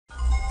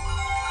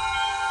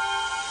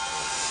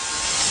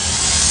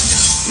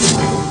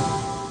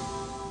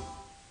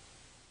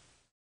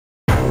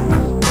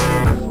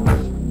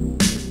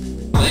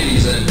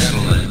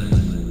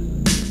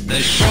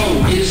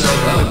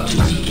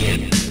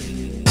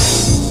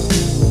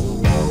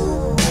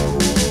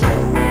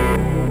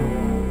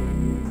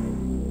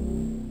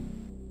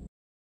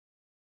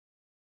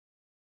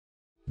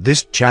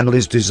This channel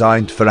is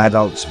designed for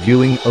adults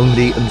viewing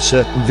only, and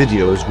certain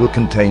videos will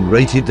contain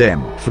rated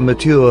M for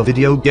mature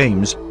video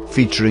games,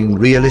 featuring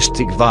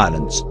realistic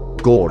violence,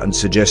 gore and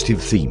suggestive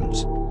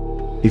themes.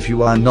 If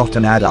you are not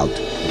an adult,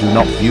 do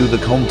not view the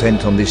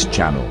content on this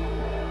channel.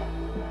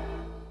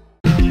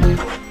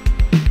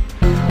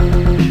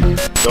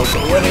 Don't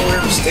go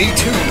anywhere, stay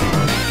tuned.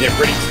 Get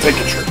ready to take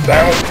a trip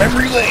down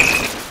memory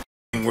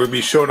lane. We'll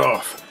be showing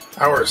off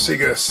our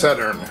Sega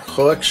Saturn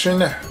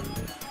collection.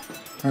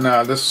 And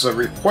this is a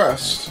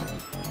request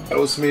that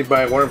was made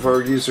by one of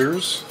our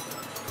users.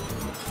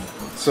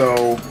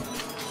 So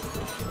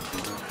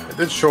I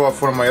did show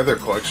off one of my other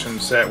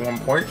collections at one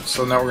point,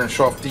 so now we're going to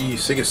show off the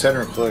Sega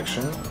Saturn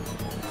collection.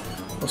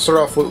 We'll start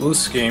off with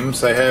loose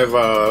games. I have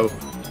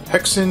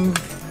Hexen,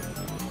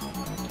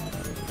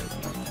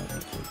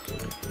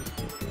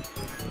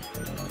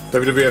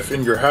 WWF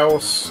In Your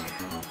House,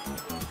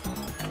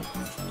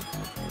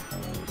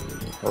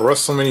 a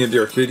WrestleMania the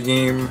arcade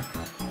game.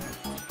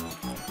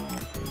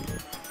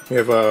 We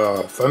have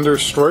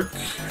Thunderstruck.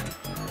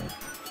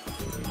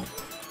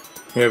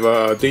 We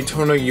have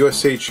Daytona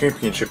USA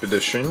Championship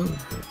Edition.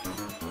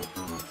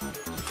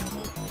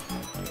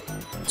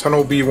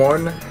 Tunnel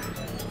B1.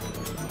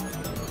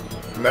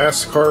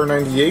 NASCAR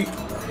 98.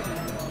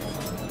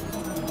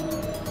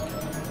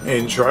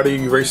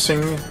 Andrade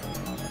Racing.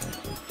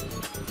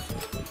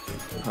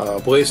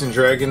 Blazing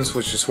Dragons,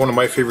 which is one of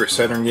my favorite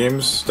Saturn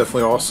games.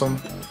 Definitely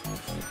awesome.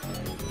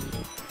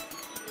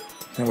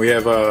 And we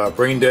have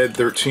Brain Dead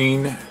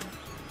 13.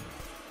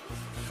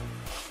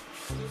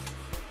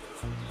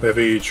 We have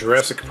a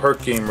Jurassic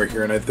Park game right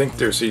here, and I think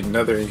there's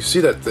another. You see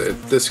that the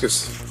disc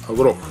is a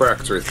little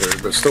cracked right there,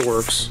 but it still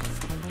works.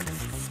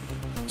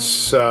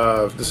 This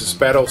is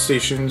Battle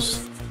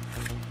Stations.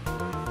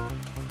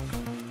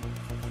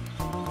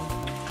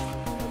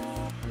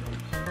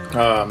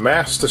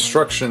 Mass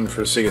Destruction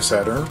for Sega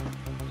Saturn.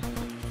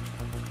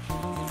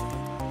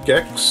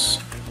 Gex.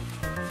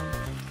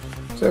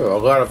 So a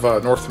lot of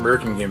North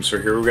American games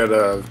right here. We got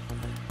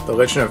The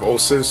Legend of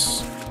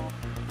Osis.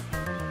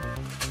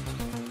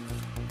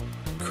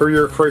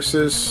 Courier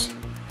Crisis,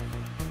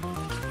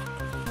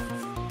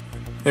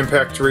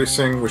 Impact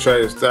Racing, which I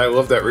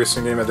love that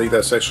racing game. I think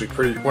that's actually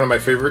one of my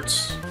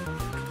favorites.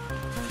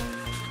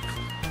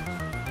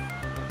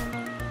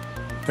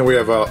 And we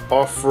have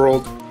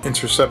Off-World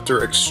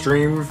Interceptor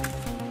Extreme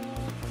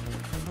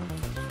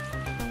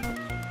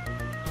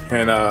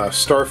and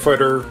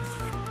Starfighter.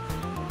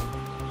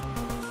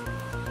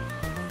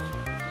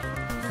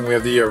 And we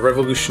have the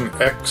Revolution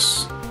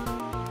X.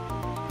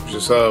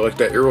 Just like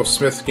that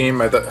Aerosmith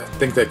game. I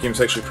think that game's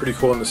actually pretty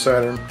cool in the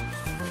Saturn.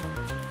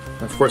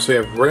 And of course we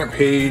have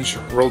Rampage,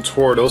 World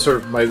Tour. Those are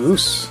my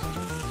loose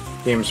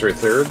games right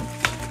there.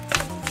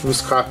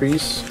 Loose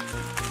copies.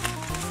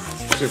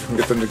 See if we can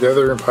get them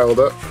together and piled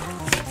up.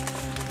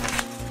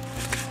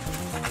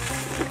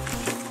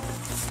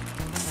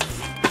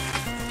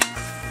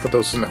 Put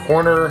those in the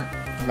corner.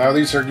 Now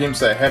these are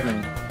games that have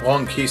in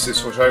long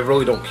cases, which I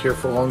really don't care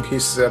for long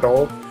cases at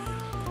all.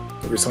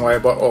 The reason why I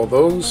bought all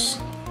those.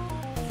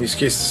 These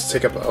cases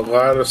take up a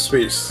lot of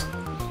space.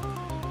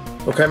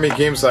 Look how many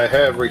games I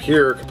have right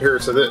here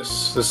compared to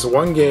this. This is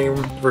one game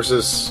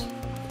versus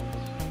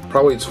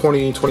probably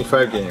 20,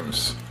 25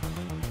 games.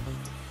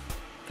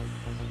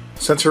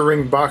 Center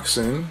Ring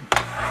Boxing.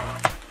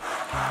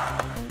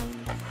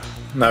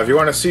 Now if you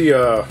want to see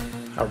a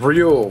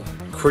real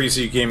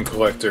crazy game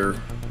collector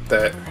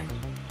that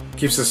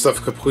keeps this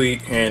stuff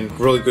complete and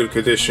really good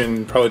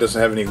condition, probably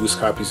doesn't have any loose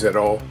copies at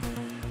all,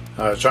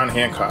 John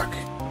Hancock.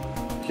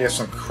 He has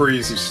some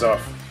crazy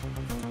stuff.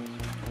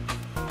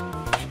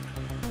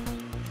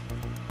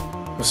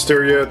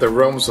 Mysteria, The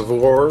Realms of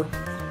Lore.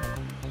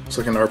 It's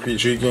like an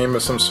RPG game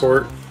of some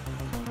sort.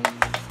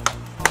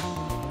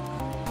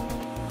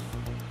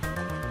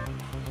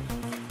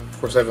 Of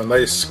course I have a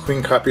nice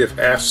clean copy of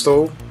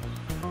Astal.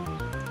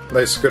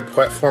 Nice good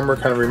platformer,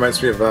 kind of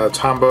reminds me of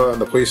Tomba on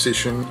the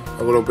PlayStation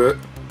a little bit.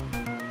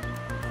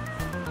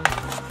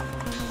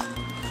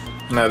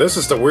 Now this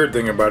is the weird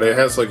thing about it, it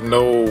has like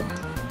no...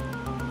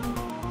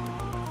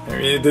 I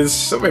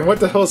mean, what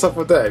the hell is up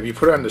with that? If you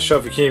put it on the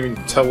shelf, you can't even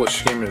tell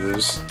which game it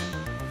is.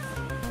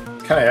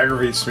 Kind of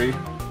aggravates me.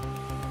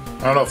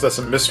 I don't know if that's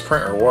a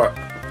misprint or what.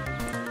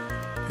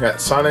 We got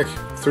Sonic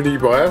 3D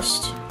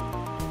Blast.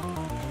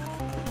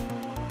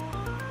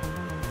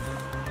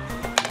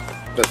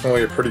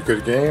 Definitely a pretty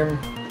good game.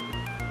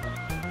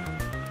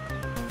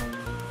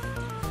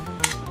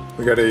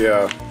 We got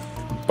a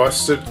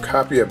busted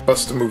copy of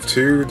Bust a Move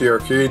 2, the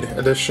arcade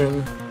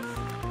edition.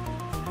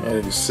 And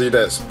you can see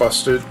that's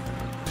busted.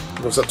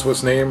 Goes up to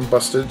his name,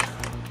 Busted.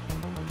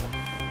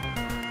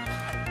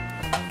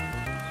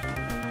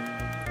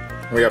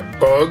 We got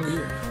Bug.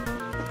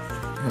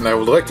 And I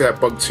would like to have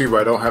Bug 2,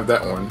 but I don't have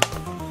that one.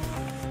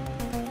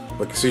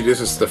 Like you see, this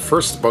is the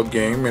first Bug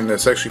game, and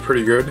it's actually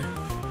pretty good.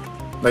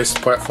 Nice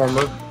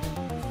platformer.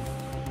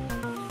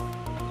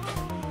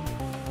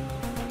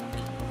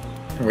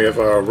 And we have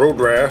Road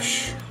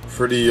Rash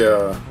for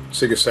the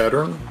Sega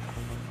Saturn.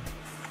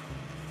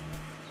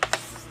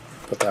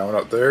 Put that one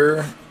up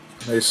there.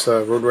 Nice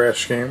Road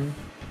Rash game.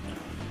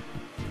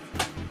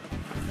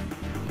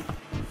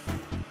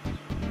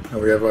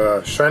 And we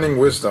have Shining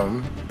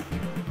Wisdom.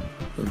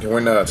 You can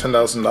win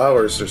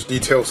 $10,000. There's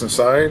details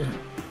inside.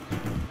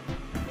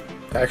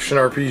 Action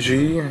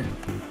RPG.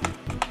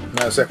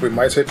 Not exactly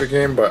my type of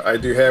game, but I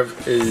do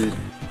have a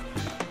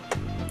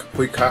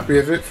complete copy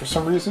of it for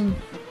some reason.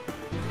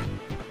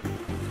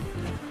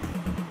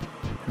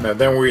 And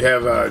then we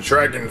have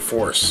Dragon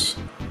Force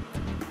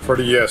for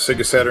the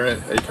Sega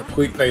Saturn. A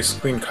complete, nice,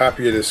 clean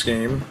copy of this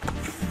game.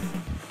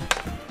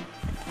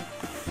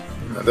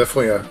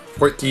 Definitely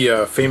quite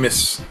the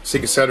famous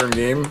Sega Saturn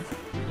game.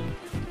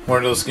 One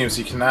of those games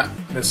you cannot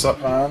miss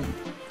up on.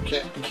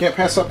 You can't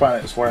pass up on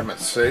it, is what I meant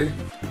to say.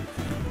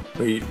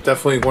 But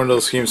definitely one of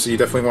those games that you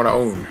definitely want to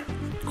own.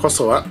 It costs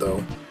a lot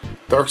though.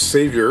 Dark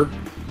Savior.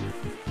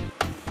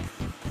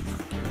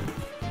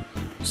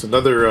 It's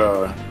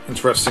another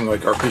interesting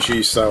like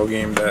RPG style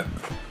game that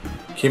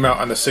came out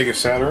on the Sega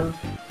Saturn.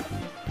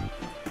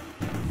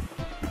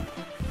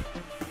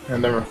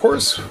 And then of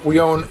course we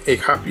own a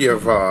copy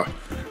of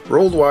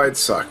Worldwide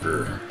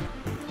Soccer.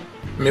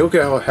 I mean, look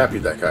at how happy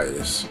that guy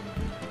is.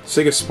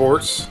 Sega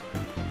Sports.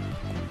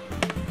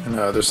 And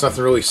there's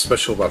nothing really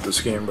special about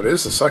this game, but it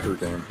is a soccer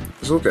game.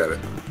 Just look at it.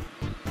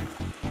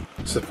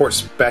 It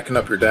supports backing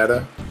up your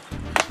data.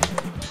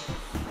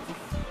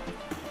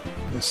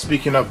 And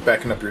speaking of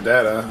backing up your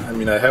data, I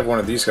mean, I have one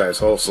of these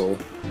guys also.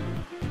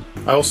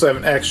 I also have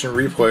an action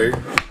replay.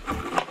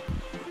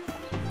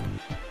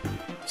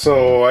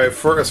 So,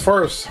 as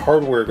far as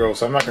hardware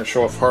goes, I'm not going to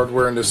show off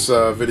hardware in this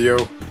video.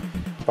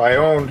 But I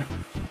own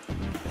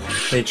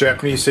a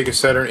Japanese Sega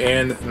Saturn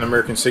and an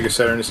American Sega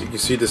Saturn. As you can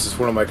see, this is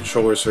one of my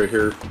controllers right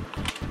here.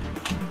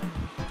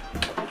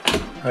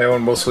 I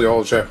own mostly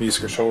all Japanese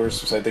controllers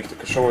because I think the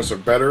controllers are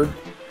better.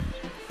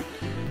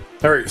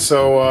 Alright,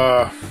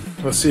 so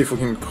let's see if we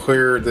can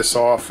clear this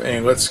off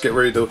and let's get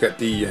ready to look at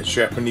the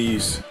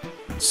Japanese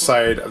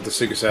side of the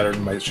Sega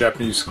Saturn, my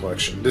Japanese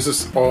collection. This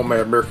is all my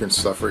American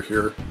stuff right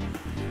here.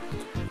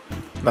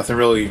 Nothing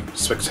really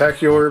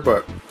spectacular,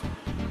 but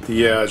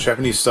the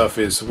Japanese stuff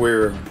is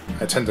where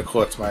I tend to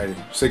collect my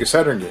Sega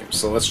Saturn games,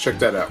 so let's check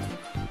that out.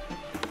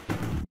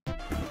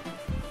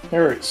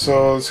 Alright,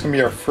 so this is going to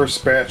be our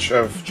first batch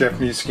of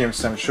Japanese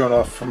games that I'm showing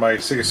off from my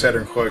Sega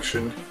Saturn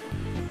collection.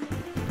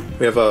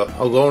 We have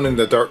Alone in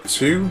the Dark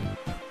 2.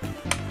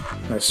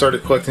 I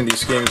started collecting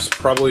these games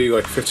probably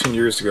like 15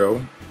 years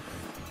ago.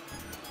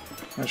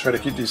 I try to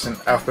keep these in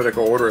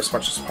alphabetical order as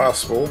much as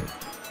possible.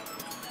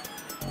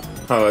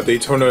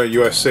 Daytona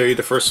USA,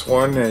 the first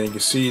one, and you can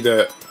see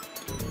that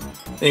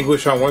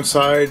English on one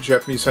side,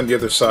 Japanese on the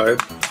other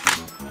side.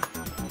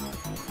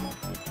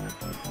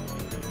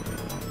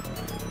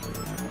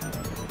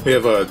 We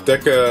have a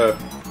Deca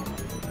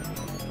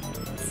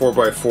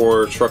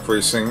 4x4 truck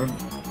racing.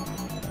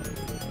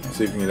 Let's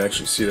see if you can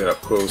actually see that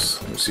up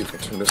close. Let me see if I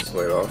can turn this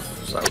light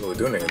off. It's not really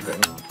doing anything.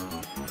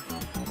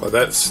 Well,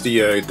 that's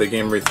the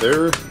game right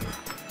there.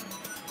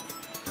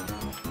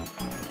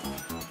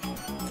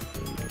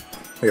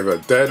 We have a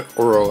Dead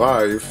or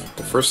Alive.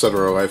 The first Dead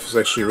or Alive is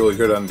actually really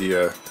good on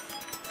the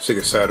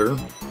Sega Saturn.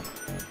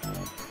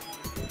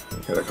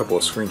 Got a couple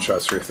of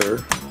screenshots right there.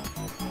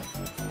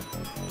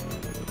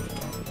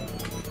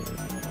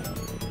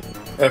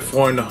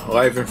 F1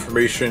 Live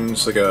Information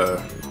is like a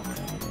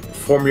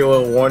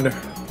Formula 1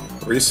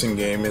 racing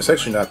game. It's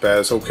actually not bad,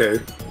 it's okay.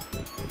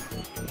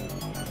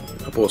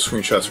 A couple of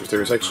screenshots right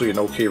there. It's actually an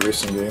okay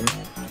racing game.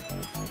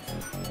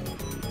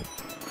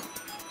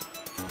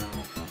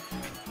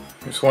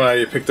 Here's one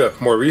I picked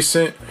up more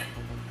recent.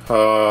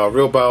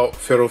 Real Bout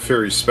Fatal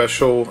Fury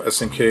Special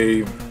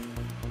SNK.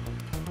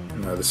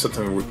 This is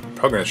something we're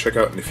probably going to check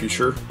out in the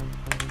future.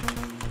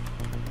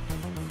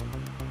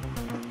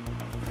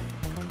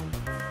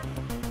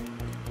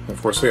 And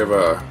of course, we have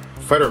a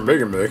Fighter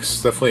Mega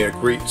Mix. Definitely a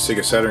great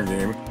Sega Saturn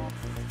game.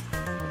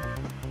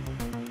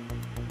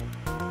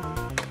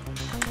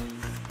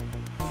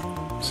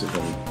 Let's see if I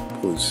can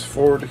pull this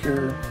forward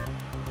here.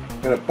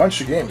 Got a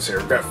bunch of games here.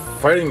 We've got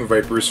Fighting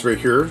Vipers right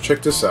here.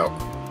 Check this out.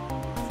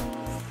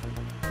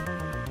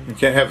 You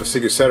can't have a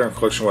Sega Saturn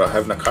collection without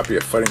having a copy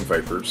of Fighting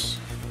Vipers.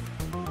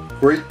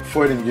 Great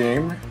fighting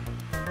game.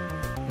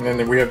 And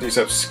then we have these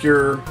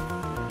obscure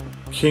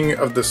King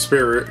the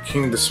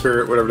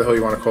Spirit, whatever the hell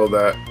you want to call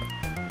that,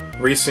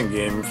 racing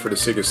game for the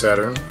Sega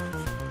Saturn.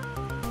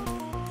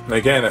 And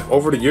again,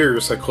 over the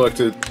years I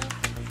collected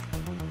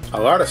a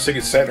lot of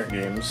Sega Saturn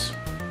games.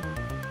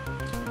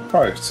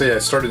 Probably say I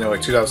started in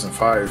like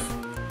 2005.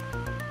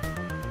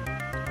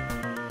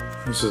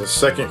 This is a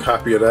second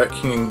copy of that,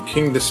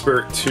 King the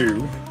Spirit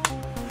 2.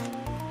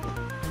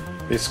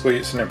 Basically,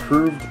 it's an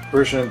improved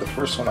version of the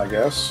first one, I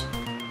guess.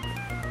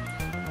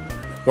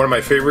 One of my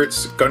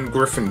favorites, Gun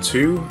Griffin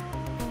 2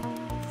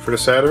 for the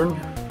Saturn.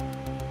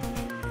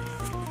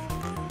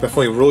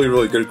 Definitely really,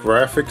 really good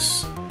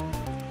graphics.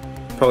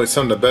 Probably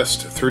some of the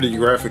best 3D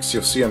graphics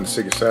you'll see on the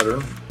Sega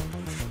Saturn.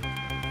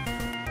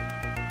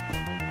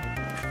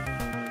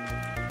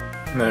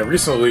 And then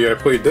recently I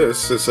played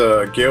this. It's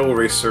a Gale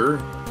Racer.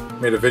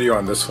 Made a video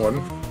on this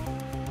one.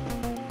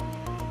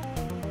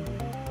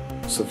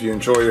 So if you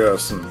enjoy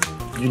some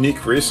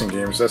unique racing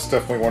games, that's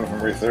definitely one of them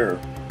right there.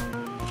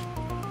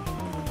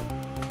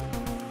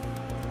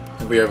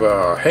 And we have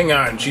Hang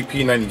On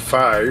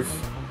GP95.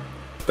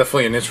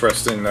 Definitely an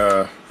interesting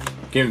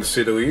game to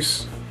say the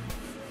least.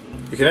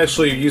 You can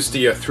actually use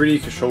the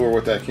 3D controller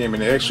with that game,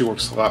 and it actually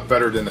works a lot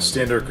better than the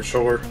standard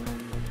controller.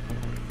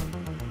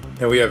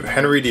 And we have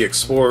Henry the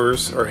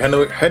Explorers, or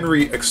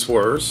Henry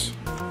Explorers.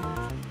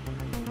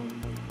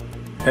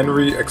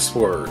 Henry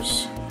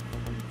Explorers.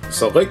 It's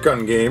a light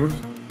gun game,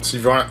 so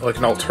if you want like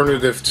an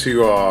alternative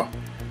to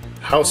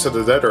House of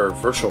the Dead or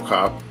Virtual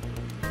Cop,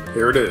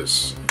 here it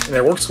is. And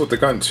it works with the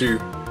gun too.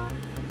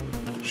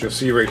 As you'll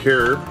see right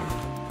here.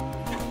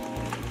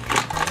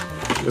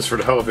 Just for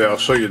the hell of it, I'll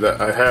show you that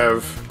I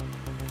have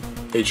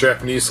a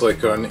Japanese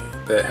light gun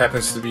that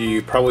happens to be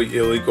probably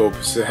illegal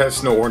because it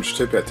has no orange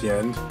tip at the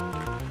end.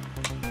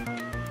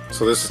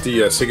 So this is the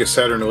Sega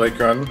Saturn light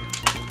gun,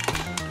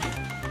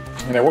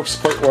 and it works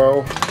quite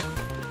well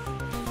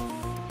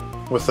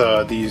with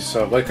these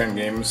light gun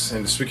games.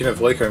 And speaking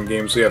of light gun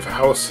games, we have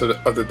House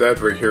of the Dead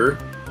right here,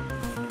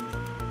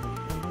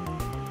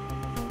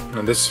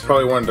 and this is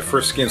probably one of the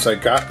first games I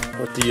got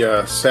with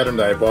the Saturn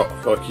that I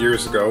bought like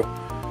years ago.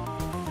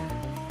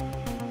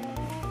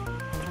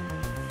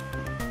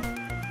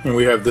 And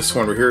we have this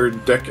one right here,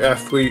 Deck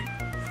Athlete.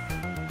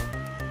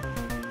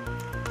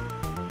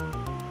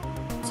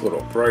 It's a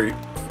little bright.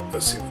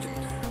 Let's see if we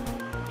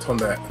can tone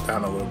that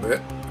down a little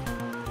bit.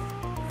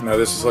 Now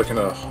this is like an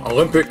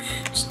Olympic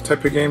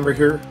type of game right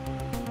here.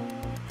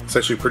 It's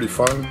actually pretty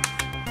fun.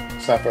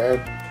 It's not bad.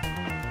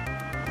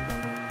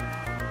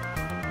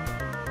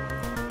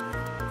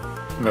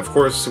 And of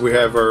course we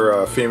have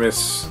our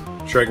famous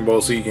Dragon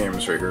Ball Z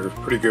games right here.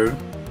 Pretty good.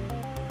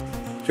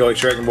 If you like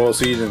Dragon Ball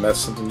Z, then that's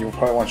something you'll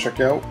probably want to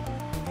check out.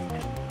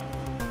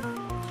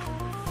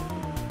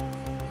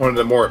 One of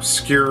the more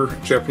obscure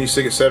Japanese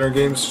Sega Saturn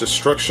games,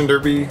 Destruction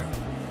Derby.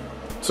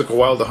 Took a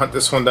while to hunt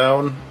this one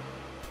down.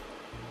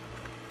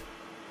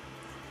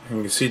 And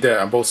you can see that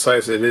on both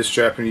sides it is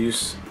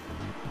Japanese.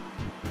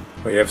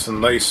 We have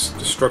some nice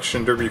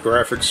Destruction Derby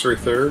graphics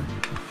right there.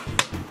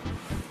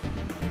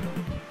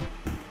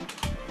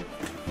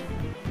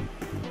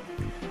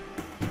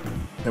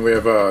 And we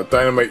have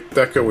Dynamite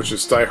Deca, which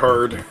is Die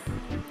Hard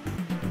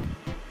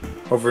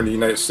over in the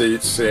United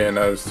States, and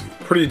it's a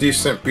pretty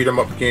decent beat 'em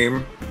up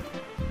game.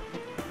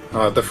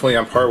 Definitely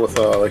on par with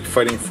like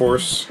Fighting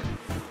Force.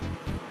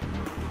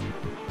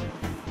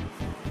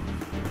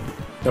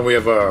 Then we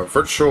have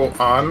Virtual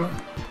On,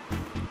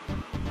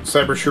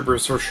 Cyber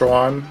Troopers Virtual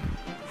On.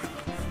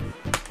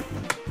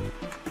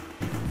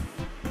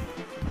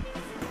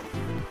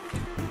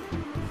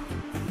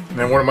 And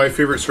then one of my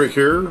favorites right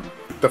here.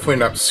 Definitely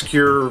an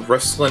obscure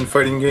wrestling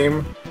fighting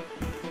game,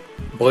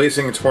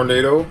 Blazing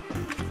Tornado.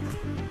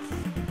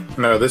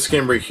 Now this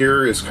game right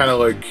here is kind of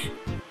like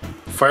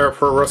Fire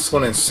Pro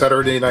Wrestling and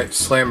Saturday Night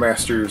Slam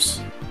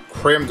Masters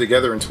crammed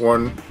together into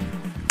one.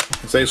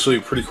 It's actually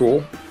pretty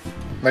cool.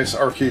 Nice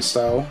arcade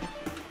style.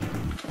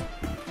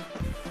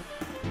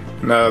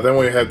 Now then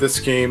we have this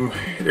game,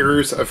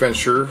 Ares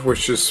Adventure,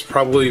 which is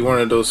probably one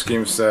of those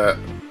games that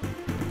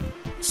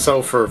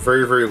sell for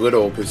very, very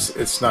little because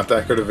it's not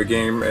that good of a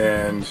game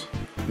and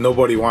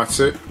nobody wants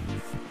it.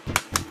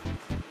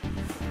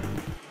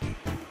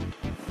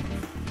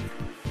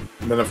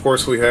 And then of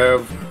course we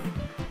have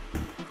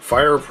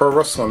Fire Pro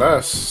Wrestling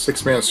S,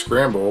 6-man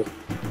scramble.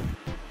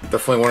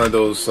 Definitely one of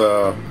those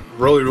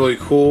really, really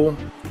cool,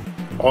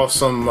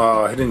 awesome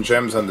hidden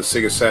gems on the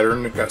Sega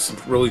Saturn. Got some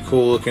really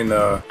cool looking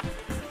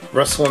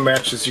wrestling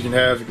matches you can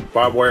have,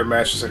 barbed wire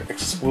matches,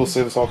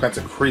 explosives, all kinds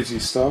of crazy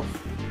stuff.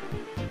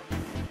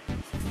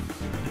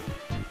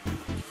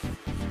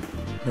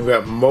 We've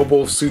got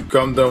Mobile Suit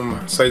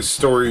Gundam Side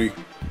Story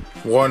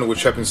 1,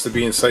 which happens to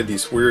be inside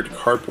these weird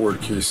cardboard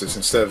cases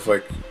instead of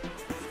like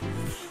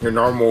your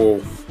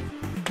normal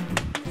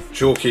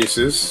jewel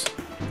cases.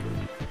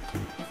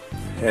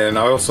 And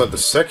I also have the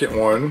second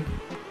one,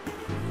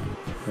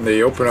 and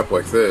they open up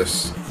like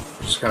this,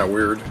 which is kind of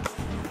weird.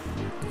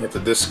 You have the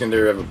disc in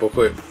there, you have a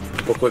booklet.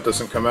 The booklet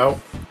doesn't come out.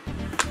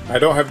 I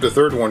don't have the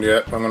third one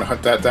yet, but I'm going to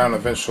hunt that down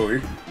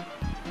eventually.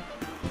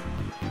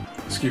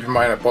 Just keep in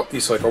mind I bought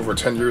these like over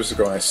 10 years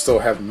ago and I still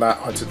have not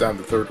hunted down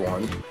the third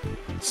one.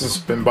 Since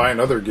I've been buying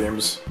other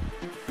games.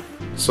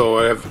 So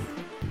I have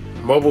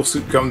Mobile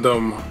Suit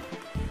Gundam,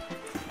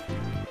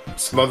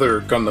 some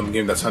other Gundam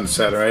game that's on the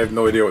Saturn. I have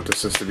no idea what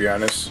this is, to be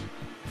honest.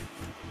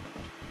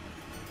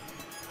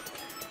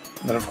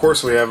 And then of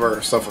course we have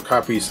our stuff with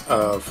copies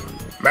of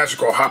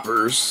Magical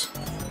Hoppers.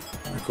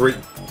 A great,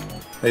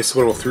 nice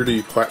little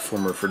 3D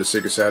platformer for the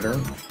Sega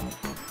Saturn.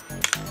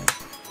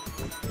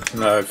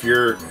 And if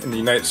you're in the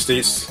United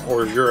States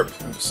or Europe,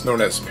 it's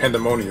known as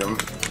Pandemonium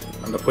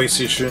on the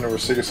PlayStation or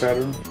Sega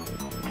Saturn.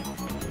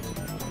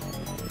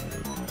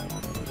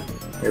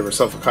 We have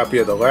ourselves a copy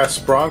of The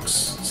Last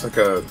Bronx. It's like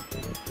a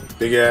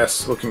big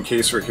ass looking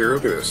case right here.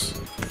 Look at this.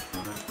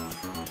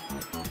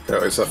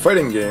 It's a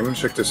fighting game.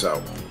 Check this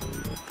out.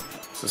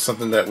 This is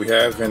something that we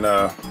have, and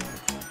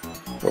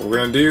what we're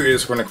going to do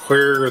is we're going to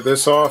clear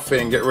this off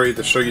and get ready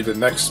to show you the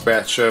next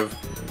batch of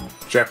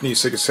Japanese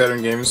Sega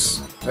Saturn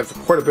games. I have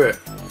quite a bit,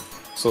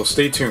 so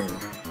stay tuned.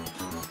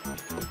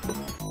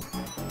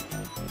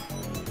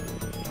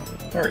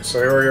 Alright, so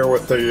here we are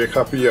with a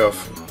copy of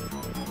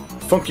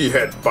Funky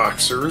Head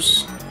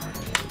Boxers.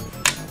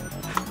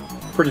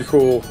 Pretty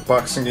cool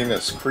boxing game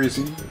that's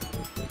crazy.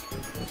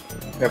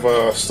 I have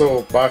a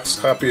still box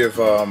copy of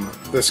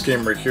this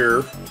game right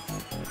here.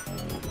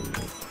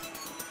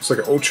 It's like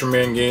an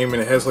Ultraman game,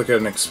 and it has like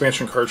an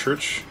expansion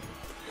cartridge.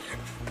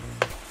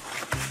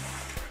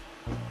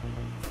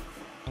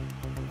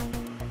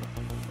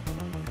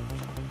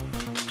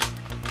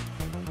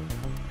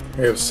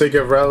 We have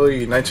Sega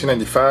Rally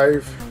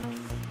 1995.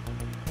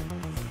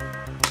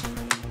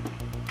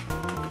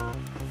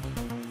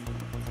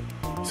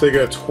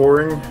 Sega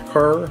Touring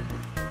Car.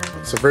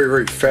 It's a very,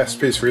 very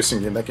fast-paced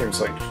racing game. That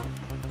game's like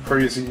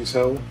crazy as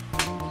hell.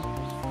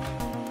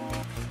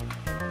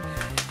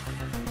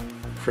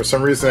 For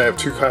some reason I have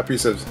two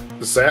copies of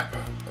Zap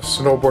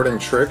Snowboarding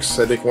Tricks.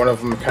 I think one of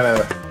them kind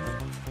of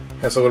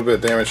has a little bit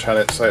of damage on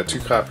it, so I have two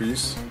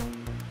copies.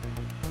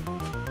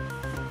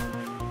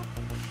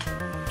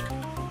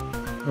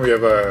 We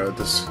have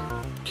this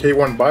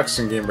K1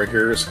 boxing game right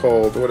here. It's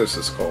called, what is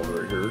this called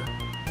right here?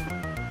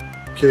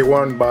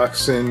 K1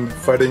 Boxing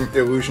Fighting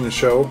Illusion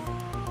Show.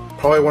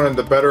 Probably one of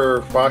the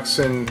better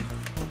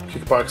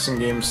kickboxing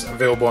games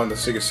available on the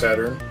Sega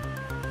Saturn.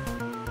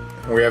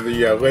 We have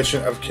the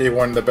Legend of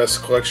K1 The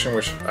Best Collection,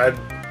 which I'd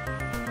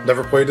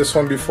never played this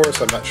one before,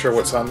 so I'm not sure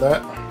what's on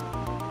that.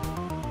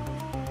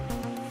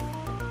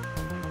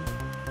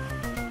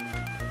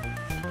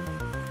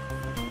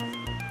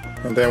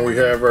 And then we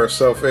have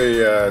ourselves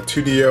a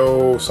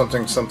 2DO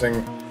something something.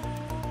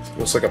 It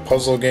looks like a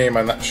puzzle game.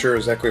 I'm not sure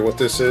exactly what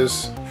this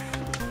is,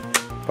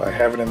 but I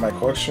have it in my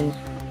collection.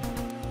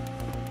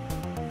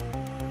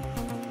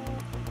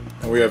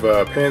 And we have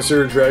a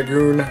Panzer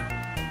Dragoon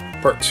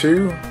Part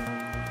 2.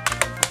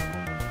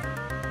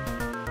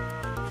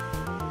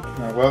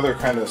 Now, what other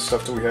kind of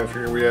stuff do we have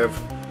here? We have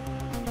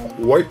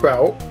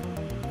Wipeout.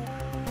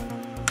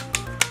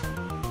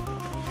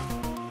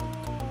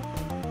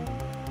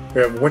 We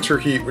have Winter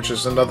Heat, which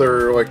is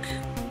another like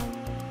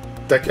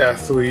deck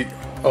athlete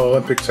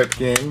Olympic type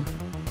game.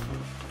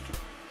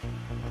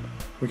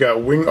 We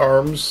got Wing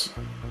Arms.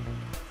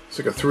 It's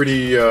like a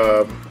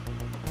 3D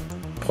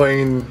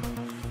plane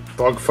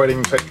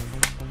dogfighting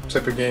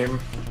type of game.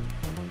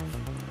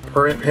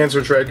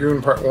 Panzer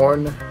Dragoon Part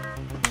 1.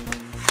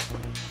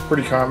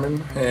 Pretty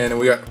common. And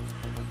we got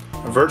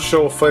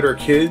Virtual Fighter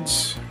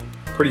Kids.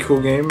 Pretty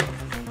cool game.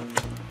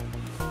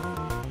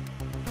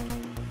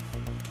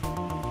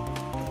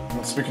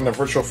 And speaking of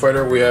Virtual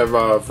Fighter, we have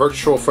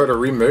Virtual Fighter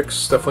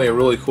Remix. Definitely a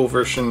really cool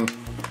version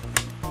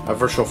of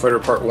Virtual Fighter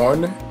Part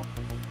 1.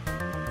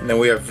 And then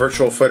we have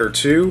Virtual Fighter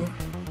 2.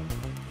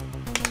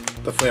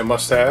 Definitely a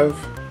must-have.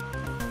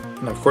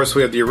 And of course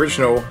we have the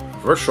original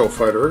Virtual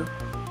Fighter.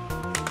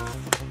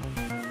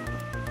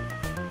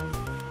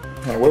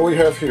 And what do we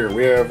have here?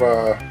 We have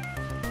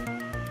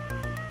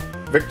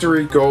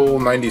Victory Goal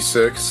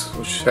 96,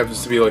 which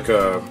happens to be like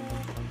a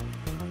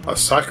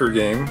soccer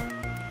game.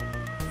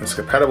 It's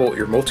compatible with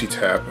your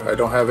multi-tap. I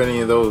don't have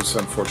any of those,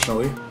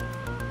 unfortunately.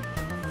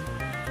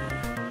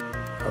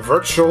 A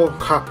Virtual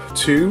Cop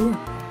 2.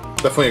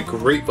 Definitely a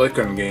great light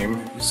gun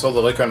game. You saw the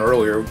light gun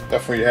earlier.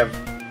 Definitely have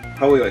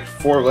probably like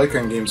 4 light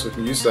gun games we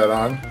can use that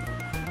on.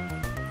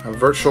 A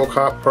Virtual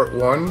Cop Part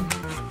 1.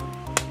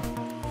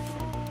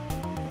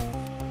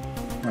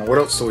 Now what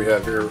else do we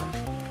have here?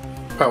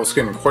 Wow, it's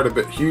getting quite a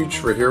bit huge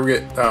right here. We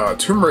get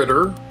Tomb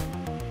Raider.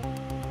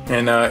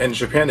 And in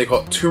Japan they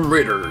call it Tomb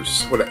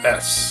Raiders with an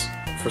S.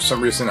 For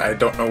some reason, I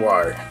don't know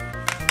why.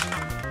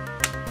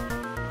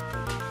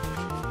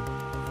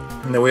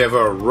 And then we have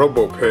a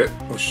RoboPit,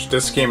 which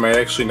this game I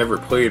actually never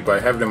played, but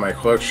I have it in my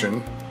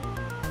collection.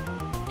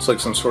 It's like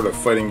some sort of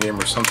fighting game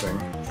or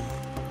something.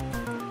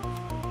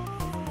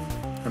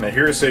 And then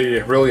here's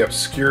a really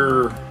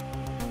obscure,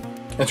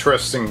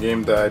 interesting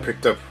game that I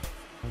picked up.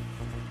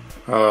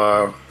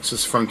 This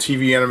is from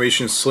TV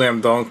Animation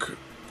Slam Dunk.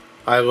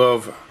 I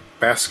Love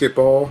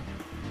Basketball.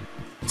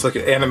 It's like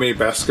an anime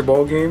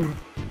basketball game.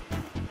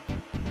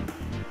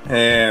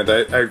 And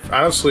I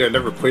honestly, I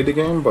never played the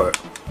game, but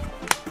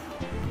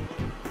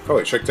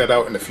probably check that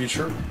out in the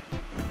future.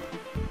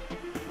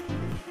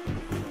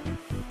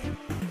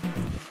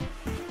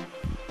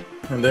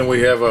 And then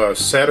we have a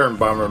Saturn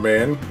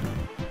Bomberman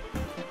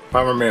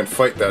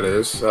Fight, that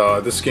is.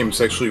 This game is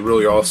actually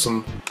really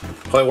awesome.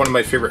 Probably one of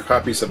my favorite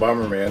copies of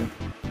Bomberman.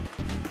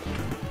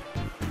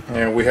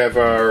 And we have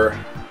our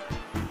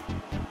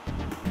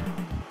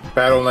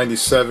Battle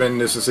 97.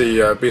 This is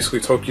a basically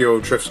Tokyo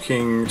Drift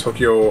King,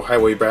 Tokyo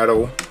Highway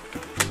Battle.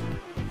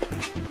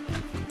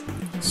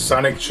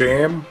 Sonic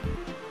Jam.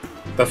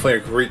 Definitely a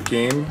great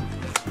game.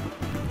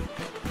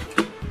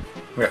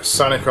 We got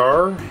Sonic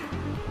R.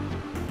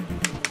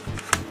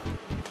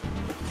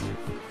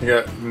 We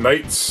got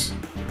Nights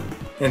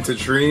into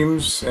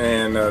Dreams,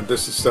 and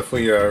this is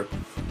definitely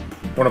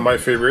one of my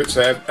favorites.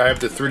 I have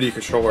the 3D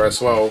controller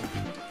as well.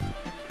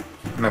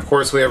 And of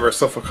course we have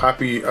ourselves a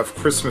copy of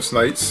Christmas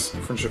Nights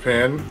from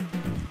Japan.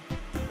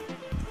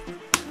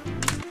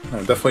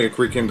 Definitely a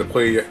great game to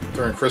play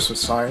during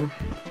Christmas time.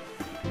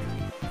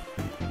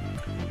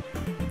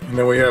 And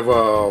then we have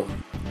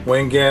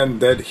Wangan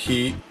Dead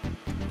Heat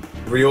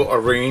Real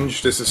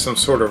Arranged. This is some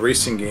sort of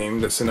racing game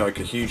that's in like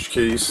a huge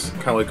case,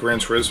 kind of like Gran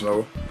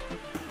Turismo.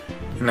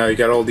 And now you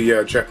got all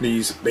the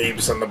Japanese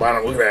babes on the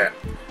bottom. Look at that.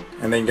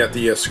 And then you got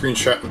the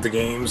screenshot of the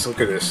games.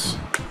 Look at this.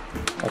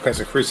 All kinds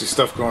of crazy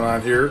stuff going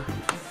on here.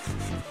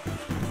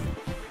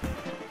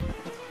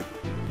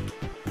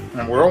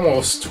 And we're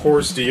almost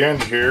towards the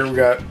end here. We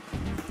got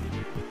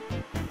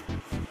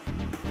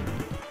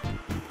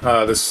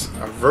this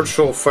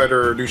Virtual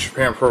Fighter New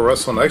Japan Pro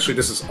Wrestling. Actually,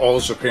 this is All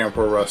Japan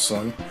Pro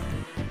Wrestling.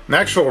 An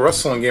actual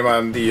wrestling game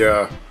on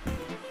the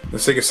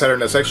Sega Saturn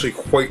that's actually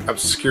quite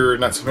obscure.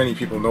 Not so many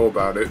people know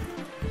about it.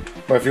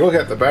 But if you look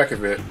at the back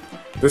of it,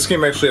 this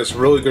game actually has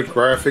really good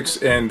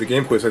graphics and the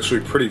gameplay is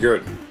actually pretty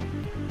good.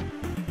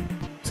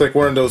 It's like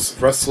one of those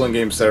wrestling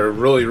games that are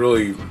really,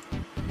 really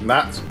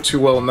not too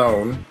well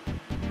known.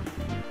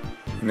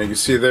 And you can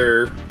see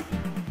there, you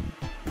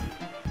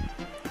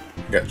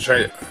got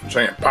Giant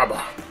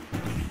Baba.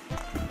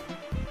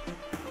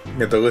 You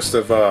got the list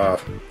of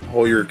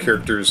all your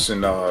characters,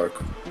 and you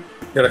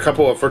got a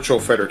couple of Virtual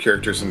Fighter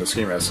characters in this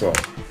game as well.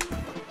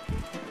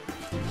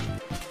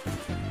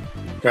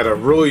 Got a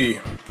really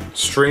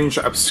strange,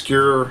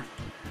 obscure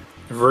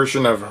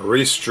version of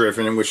Race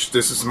Driven, in which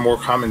this is more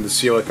common to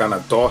see like on a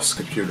DOS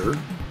computer.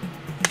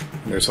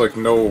 And there's like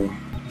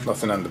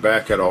nothing on the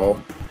back at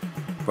all.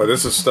 But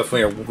this is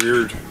definitely a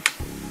weird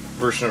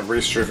version of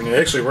Race Driven. It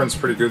actually runs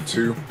pretty good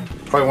too.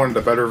 Probably one of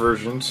the better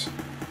versions.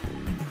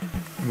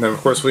 And then of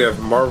course we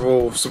have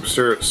Marvel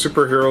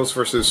Superheroes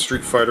versus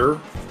Street Fighter.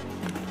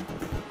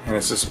 And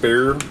it's this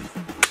bear.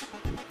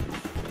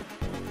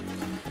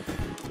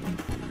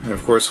 And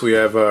of course we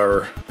have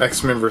our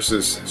X-Men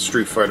versus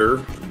Street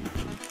Fighter.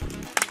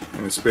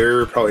 And this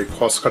bear, probably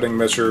cost-cutting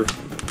measure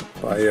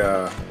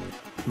by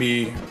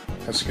me.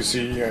 As you can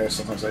see,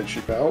 sometimes I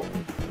cheap out.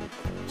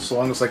 So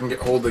long as I can get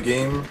hold of the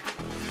game.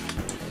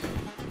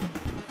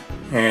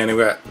 And we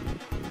got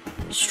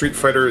Street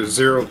Fighter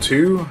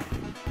 02.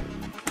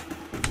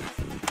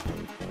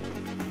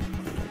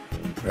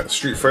 We got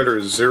Street Fighter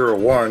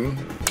 01.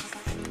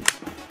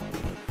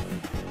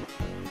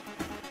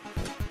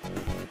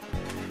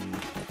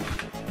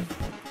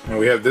 And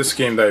we have this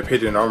game that I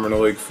paid an arm and a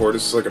leg for.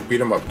 This is like a beat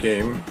 'em up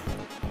game.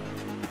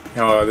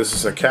 This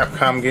is a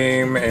Capcom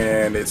game,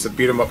 and it's a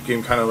beat 'em up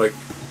game, kind of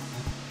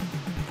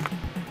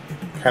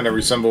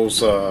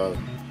resembles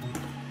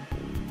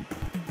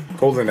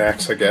Golden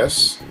Axe, I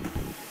guess.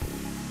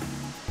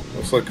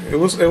 It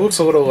looks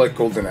a little like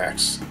Golden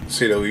Axe, to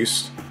say the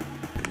least.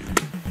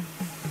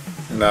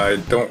 And I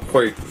don't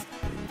quite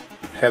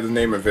have the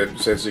name of it,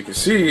 so as you can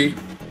see,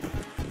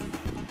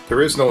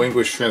 there is no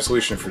English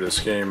translation for this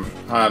game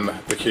on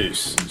the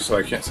case, so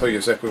I can't tell you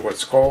exactly what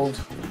it's called.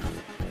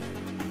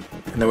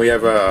 And then we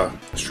have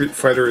Street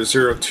Fighter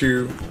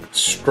 02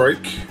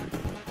 Strike.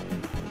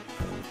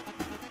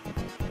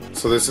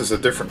 So this is a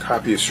different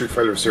copy of Street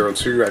Fighter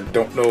 02. I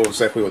don't know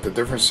exactly what the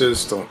difference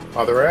is. Don't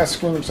bother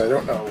asking, because I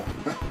don't know.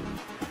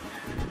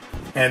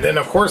 And then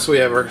of course we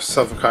have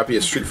ourselves a copy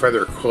of Street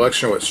Fighter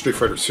Collection with Street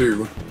Fighter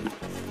 2.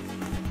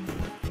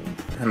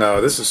 And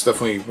this is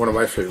definitely one of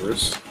my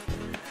favorites.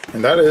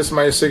 And that is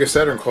my Sega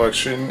Saturn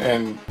collection,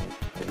 and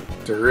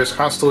there is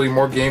constantly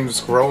more games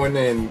growing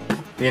and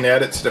being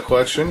added to the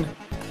collection.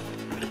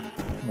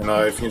 And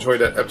if you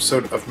enjoyed that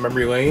episode of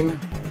Memory Lane,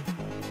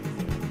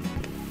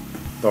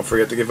 don't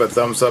forget to give a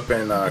thumbs up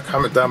and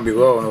comment down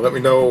below and let me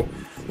know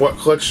what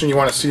collection you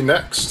want to see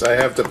next. I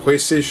have the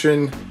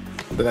PlayStation,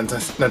 the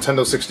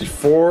Nintendo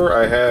 64,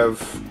 I have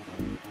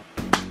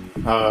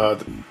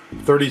the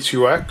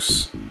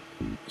 32X,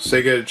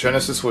 Sega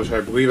Genesis, which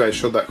I believe I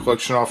showed that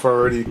collection off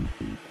already.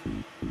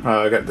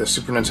 I got the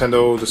Super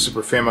Nintendo, the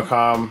Super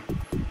Famicom,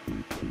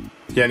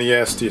 the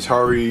NES, the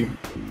Atari.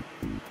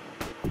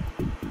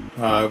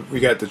 We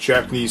got the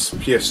Japanese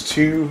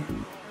PS2,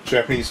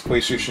 Japanese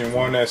PlayStation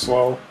 1 as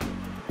well,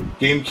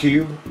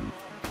 GameCube.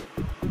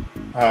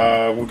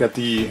 We got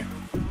the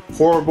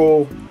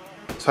horrible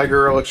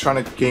Tiger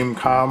Electronic Game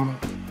Com.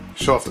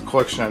 Show off the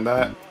collection on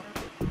that.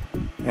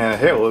 And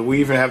hell, we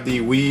even have the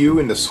Wii U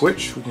and the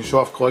Switch. We can show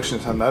off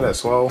collections on that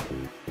as well.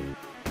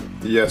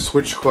 The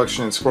Switch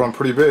collection is growing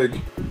pretty big.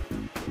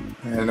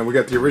 And then we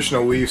got the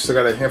original Wii. Still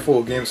got a handful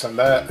of games on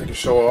that I can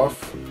show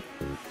off.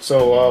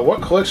 So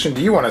what collection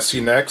do you want to see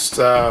next?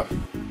 Down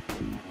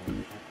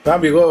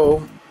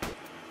below,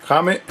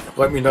 comment,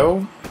 let me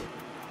know,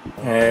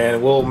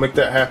 and we'll make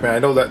that happen. I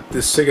know that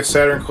this Sega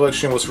Saturn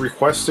collection was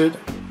requested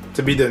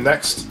to be the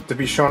next to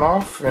be shown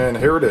off, and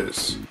here it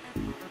is.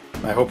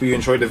 I hope you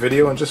enjoyed the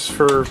video, and just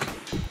for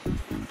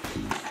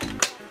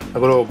a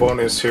little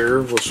bonus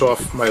here, we'll show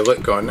off my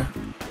light gun.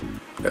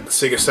 Got the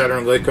Sega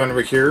Saturn light gun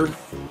right here,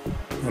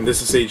 and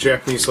this is a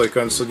Japanese light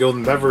gun, so you'll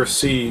never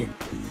see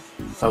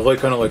a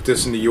light gun like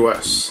this in the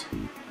US.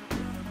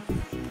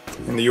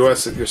 In the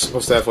US, you're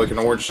supposed to have like an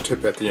orange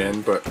tip at the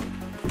end, but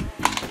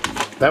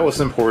that was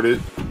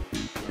imported,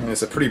 and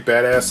it's a pretty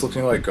badass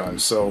looking light gun,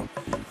 so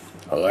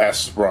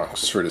alas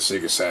Bronx for the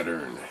Sega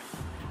Saturn.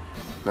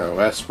 Now,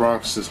 Last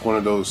Bronx is one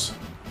of those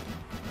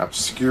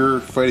obscure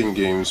fighting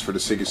games for the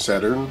Sega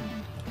Saturn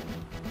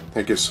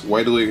that gets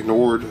widely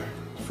ignored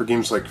for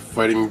games like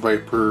Fighting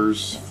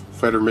Vipers,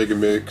 Fighter Mega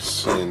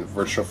Mix, and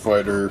Virtua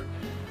Fighter.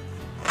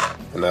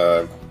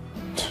 And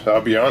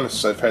I'll be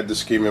honest, I've had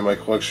this game in my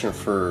collection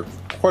for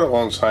quite a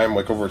long time,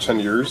 like over 10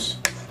 years,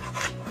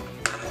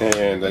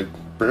 and I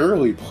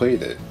barely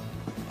played it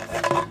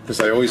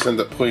because I always end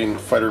up playing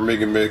Fighter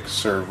Mega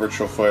Mix or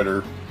Virtua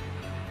Fighter.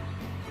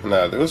 And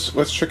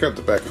let's check out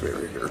the back of it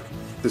right here.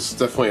 This is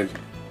definitely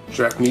a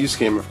Japanese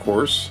game, of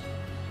course.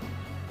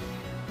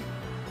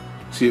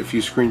 See a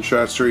few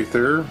screenshots right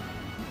there.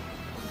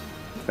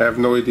 I have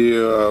no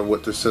idea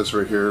what this says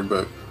right here,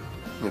 but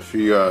if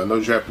you know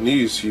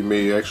Japanese, you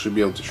may actually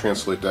be able to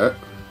translate that.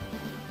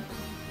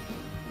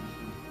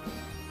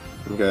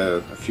 We got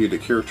a few of the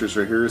characters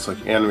right here. It's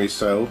like anime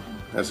style,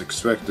 as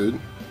expected.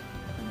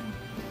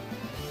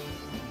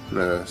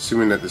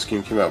 Assuming that this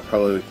game came out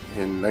probably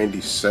in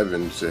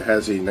 '97, so it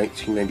has a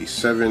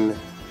 1997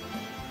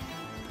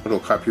 little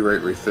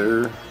copyright right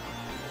there.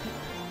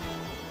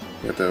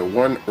 You got the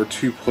 1 or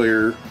 2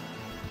 player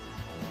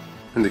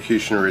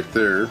indication right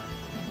there.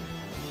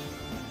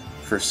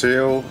 For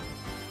sale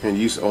and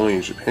use only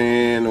in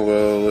Japan.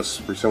 Well,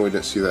 let's pretend we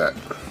didn't see that.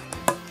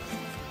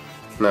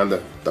 Now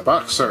the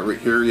box art right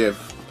here, you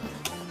have,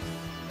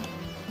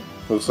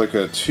 looks like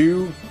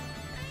 2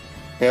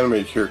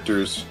 anime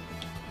characters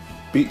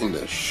beating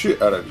the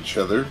shit out of each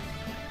other.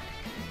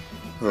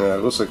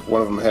 It looks like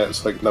one of them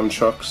has like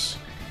nunchucks.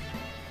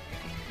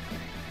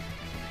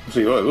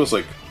 See, oh, it looks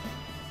like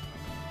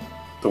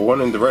the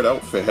one in the red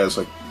outfit has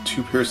like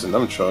 2 pairs of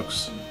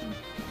nunchucks.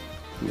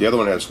 And the other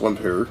one has 1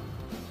 pair.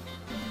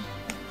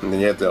 And then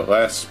you have the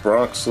Last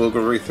Bronx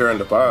logo right there on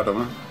the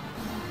bottom.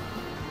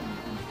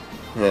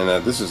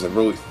 And this is a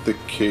really thick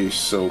case,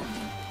 so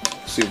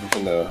let's see if we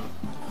can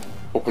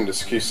open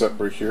this case up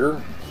right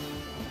here.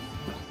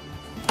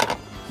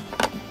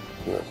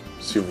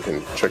 See if we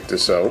can check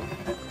this out.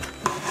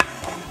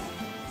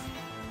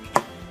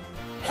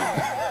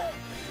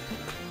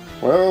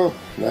 Well,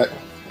 that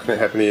couldn't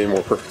happen any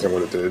more perfect than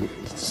what it did.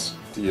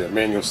 The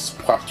manual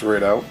popped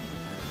right out.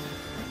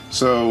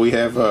 So we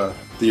have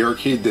the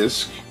arcade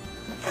disc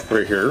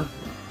right here.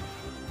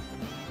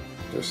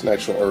 There's an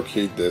actual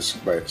arcade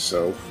disc by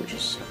itself, which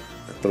is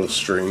a little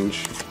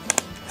strange.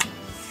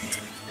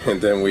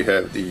 And then we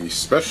have the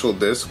special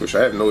disc, which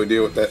I have no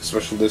idea what that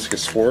special disc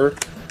is for.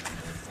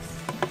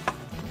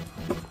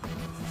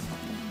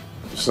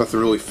 There's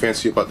nothing really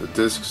fancy about the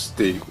discs.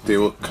 They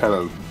look kind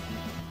of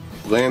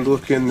bland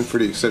looking, for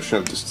the exception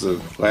of just the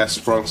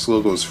Last Bronx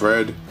logo is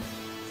red.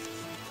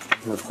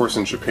 And of course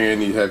in Japan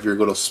you have your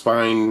little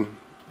spine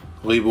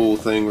label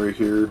thing right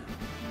here.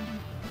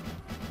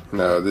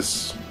 Now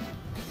this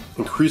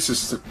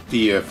increases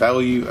the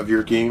value of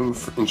your game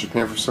in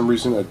Japan for some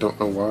reason. I don't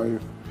know why.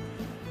 And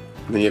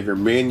then you have your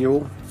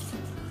manual.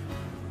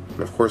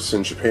 And of course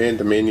in Japan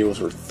the manuals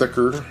are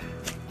thicker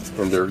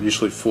and they're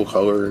usually full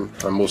color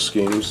on most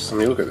games. I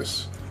mean, look at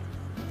this.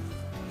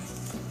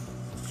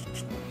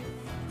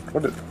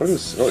 What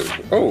is?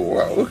 Oh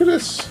wow! Look at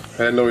this.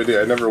 I had no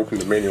idea. I never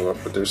opened the manual up,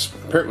 but there's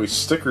apparently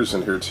stickers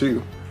in here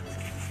too.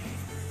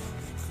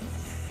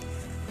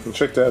 And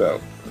check that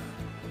out.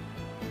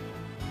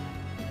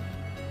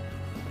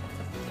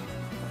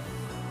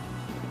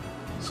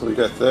 So we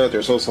got that.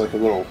 There's also like a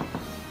little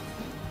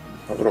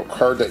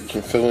card that you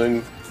can fill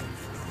in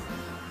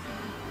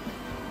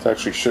to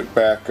actually ship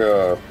back.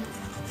 So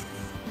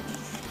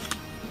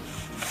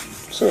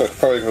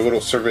probably like a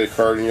little survey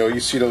card. You know, you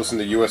see those in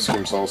the U.S.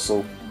 games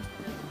also.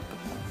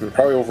 And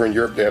probably over in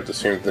Europe they have the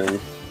same thing.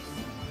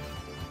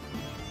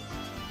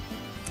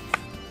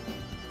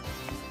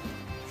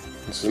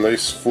 It's a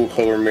nice full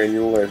color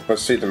manual. I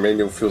must say the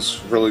manual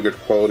feels really good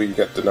quality. You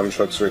got the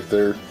nunchucks right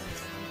there.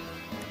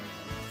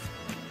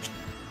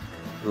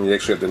 And you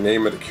actually have the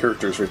name of the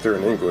characters right there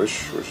in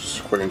English, which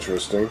is quite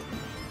interesting.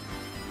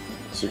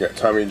 So you got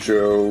Tommy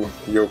Joe,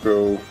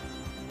 Yoko,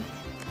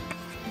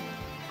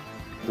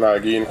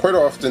 Nagi, and quite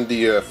often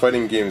the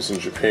fighting games in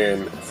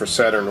Japan for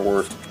Saturn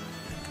were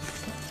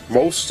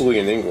mostly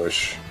in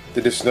English.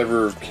 They just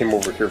never came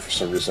over here for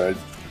some reason.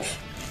 I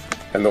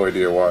have no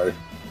idea why.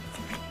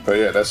 But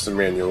yeah, that's the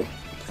manual.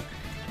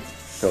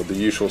 You know, the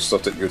usual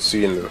stuff that you'd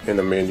see in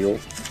the manual.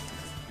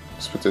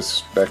 Let's put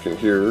this back in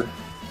here.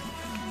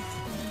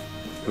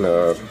 And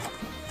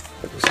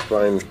like a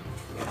spine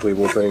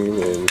label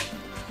thing, and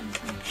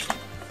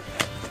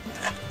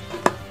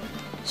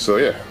so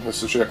yeah, this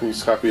is a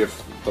Japanese copy of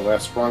the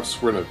Last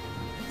Bronx. We're gonna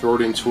throw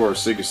it into our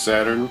Sega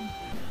Saturn.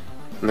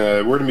 And,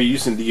 we're gonna be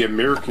using the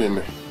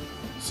American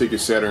Sega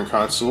Saturn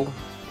console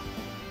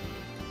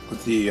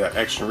with the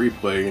action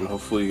replay, and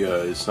hopefully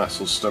it's not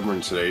so stubborn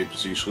today,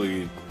 because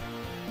usually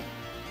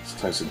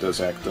sometimes it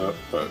does act up.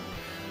 But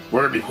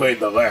we're gonna be playing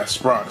the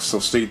Last Bronx, so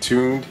stay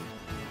tuned.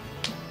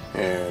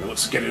 And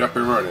let's get it up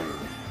and running.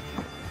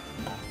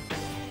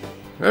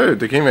 Hey,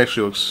 the game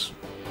actually looks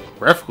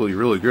graphically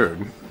really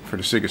good for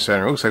the Sega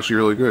Saturn. It looks actually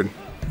really good.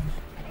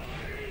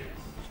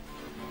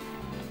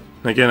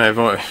 Again,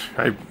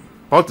 I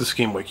bought this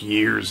game like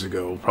years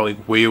ago, probably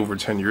way over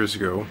 10 years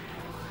ago.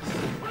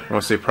 I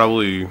want to say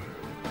probably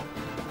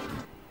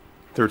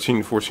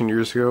 13, 14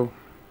 years ago.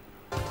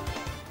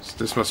 So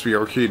this must be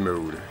arcade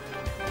mode.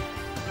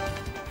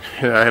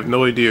 I have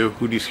no idea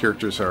who these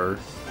characters are,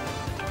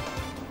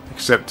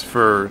 except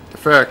for the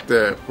fact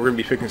that we're going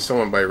to be picking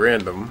someone by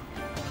random.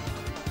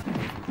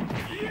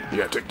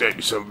 Yeah, take that,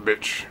 you son of a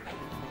bitch.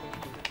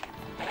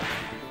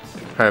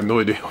 I have no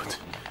idea what.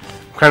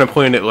 I'm kind of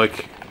playing it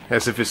like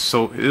as if it's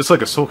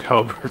like a Soul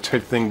Calibur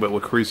type thing, but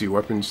with crazy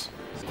weapons.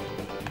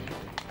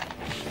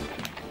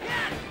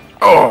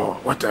 Oh,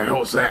 what the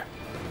hell is that?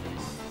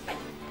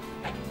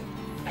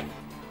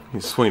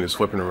 He's swinging his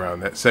weapon around.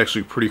 That's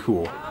actually pretty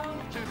cool.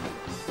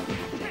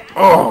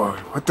 Oh,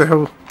 what the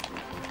hell?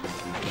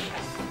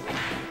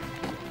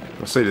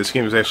 I'll say this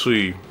game is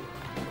actually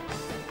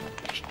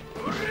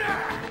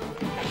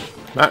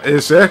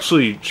it's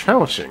actually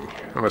challenging,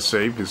 I must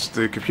say, because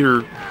the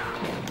computer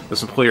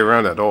doesn't play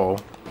around at all.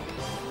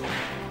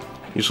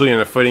 Usually in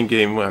a fighting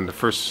game, on the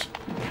first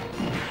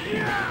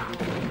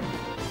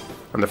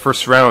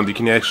round, you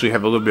can actually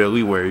have a little bit of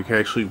leeway. You can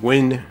actually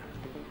win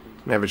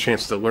and have a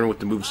chance to learn what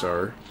the moves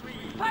are.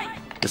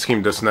 This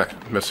game does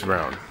not mess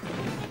around.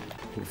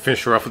 You can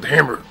finish her off with the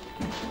hammer.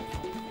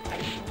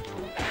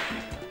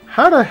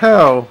 How the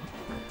hell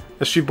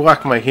does she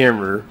block my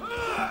hammer,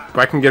 but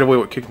I can get away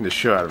with kicking the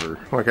shit out of her?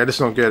 Like, I just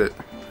don't get it.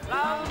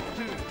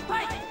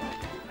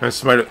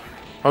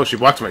 Oh, she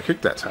blocked my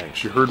kick that time.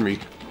 She heard me.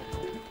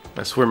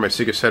 I swear my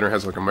Sega Saturn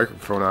has like a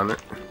microphone on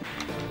it.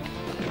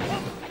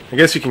 I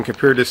guess you can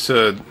compare this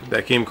to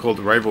that game called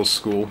Rival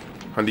School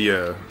on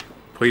the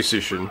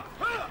PlayStation.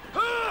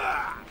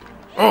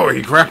 Oh,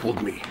 he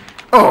grappled me.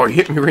 Oh, he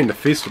hit me right in the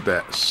face with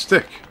that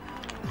stick.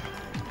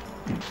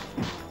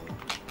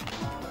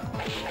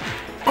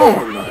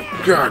 Oh my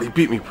god, he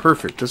beat me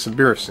perfect. That's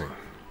embarrassing.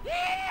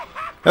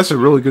 That's a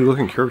really good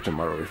looking character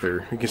model right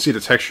there. You can see the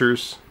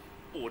textures.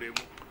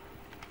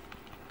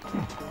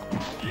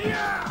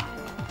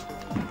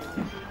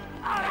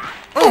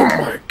 Oh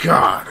my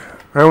god!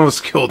 I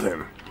almost killed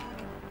him.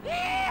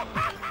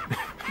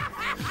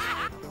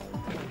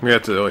 We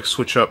have to like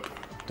switch up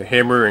the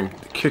hammer and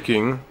the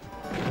kicking.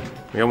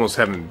 We almost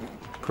have him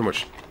pretty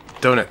much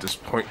done at this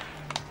point.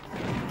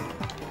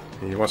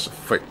 And he wants to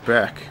fight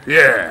back.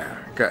 Yeah!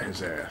 Got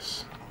his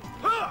ass.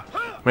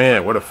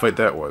 Man, what a fight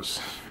that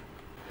was.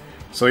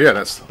 So yeah,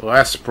 that's the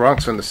last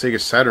Bronx on the Sega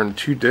Saturn,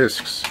 2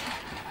 discs.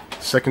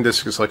 The second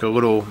disc is like a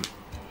little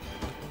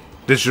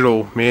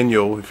digital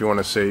manual, if you want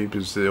to say,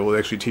 because it will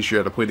actually teach you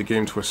how to play the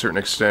game to a certain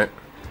extent.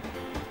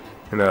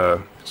 And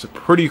it's a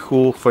pretty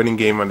cool fighting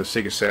game on the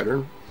Sega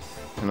Saturn.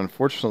 And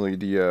unfortunately,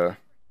 the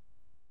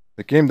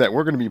game that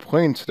we're going to be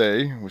playing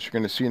today, which you're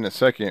going to see in a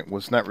second,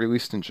 was not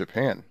released in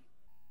Japan.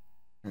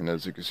 And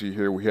as you can see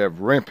here, we have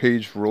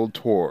Rampage World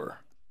Tour.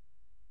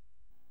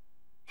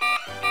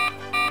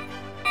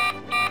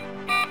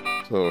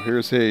 So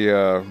here's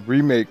a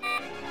remake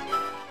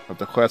of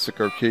the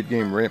classic arcade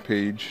game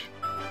Rampage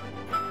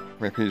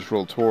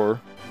World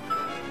Tour.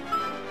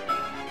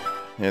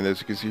 And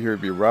as you can see here,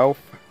 it'd be Ralph,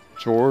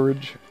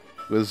 George,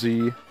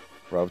 Lizzie,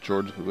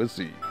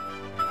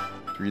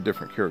 3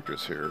 different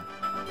characters here.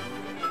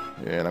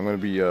 And I'm going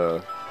to be,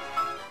 let's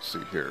see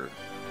here,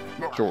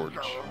 George.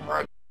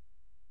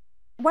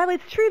 While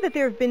it's true that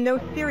there have been no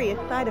serious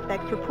side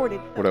effects reported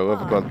so What I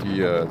love about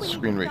the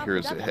screen right here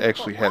is it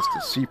actually has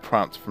the C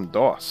prompts from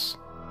DOS.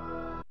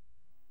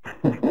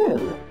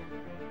 The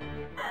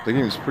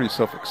game is pretty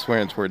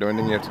self-explanatory. The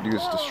only thing you have to do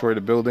is destroy the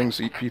buildings,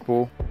 eat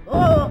people,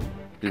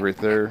 be right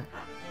there,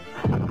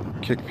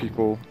 kick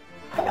people.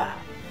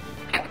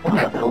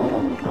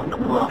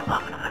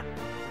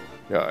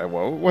 Yeah,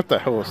 well, what the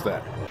hell is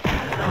that?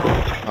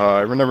 I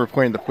remember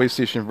playing the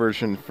PlayStation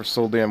version for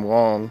so damn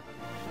long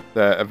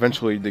that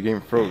eventually the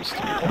game froze.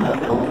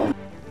 Now,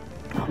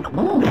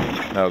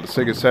 the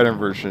Sega Saturn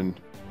version,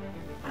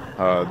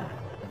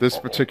 this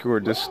particular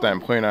disc that I'm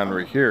playing on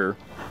right here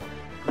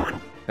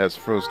has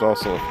frozen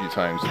also a few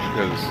times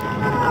because,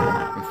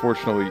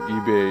 unfortunately,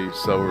 eBay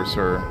sellers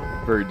are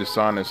very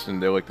dishonest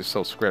and they like to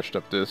sell scratched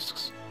up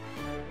discs.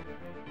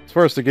 As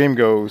far as the game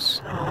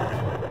goes,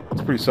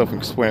 it's pretty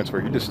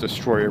self-explanatory. You just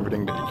destroy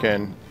everything that you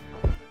can,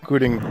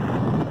 including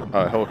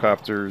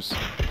helicopters.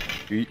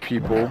 You eat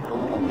people,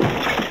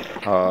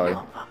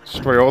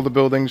 destroy all the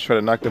buildings, try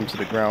to knock them to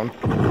the ground.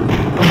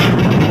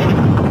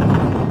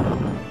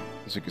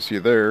 As you can see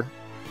there,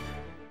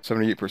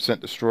 78%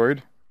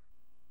 destroyed.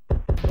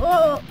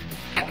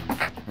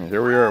 And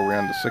here we are, we're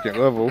on the second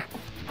level.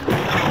 You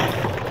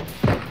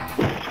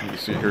can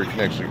see here you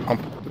can actually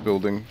hump the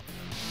building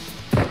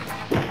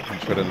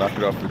and try to knock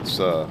it off its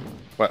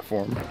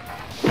platform.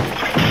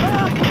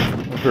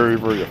 Very,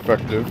 very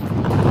effective.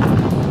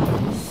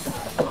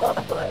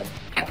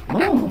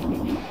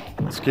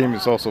 This game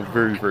is also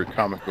very, very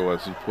comical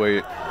as you play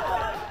it.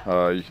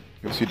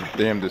 You'll see the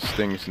damnedest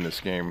things in this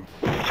game,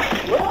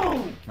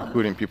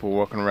 including people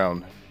walking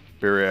around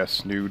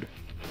bare-ass nude.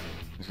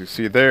 As you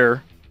see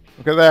there,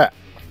 look at that.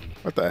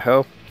 What the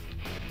hell?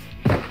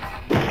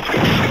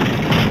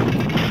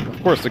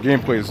 Of course, the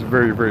gameplay is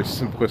very, very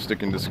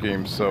simplistic in this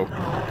game, so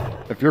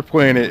if you're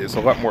playing it, it's a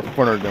lot more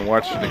funner than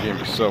watching the game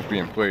itself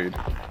being played.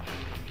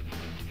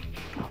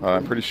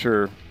 I'm pretty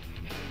sure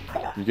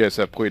you guys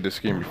have played this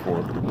game before.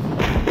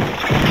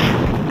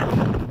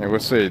 And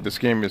let's say this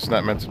game is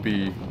not meant to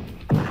be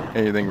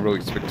anything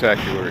really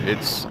spectacular.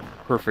 It's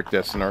perfect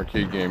as an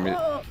arcade game.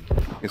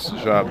 It's the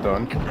job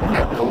done.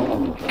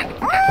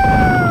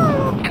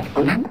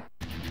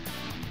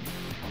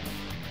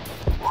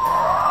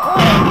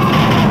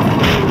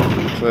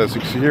 So as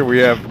you can see here, we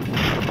have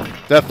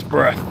Death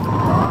Breath.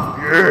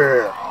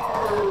 Yeah!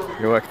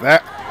 You like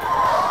that?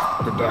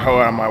 Get the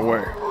hell out of my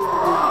way.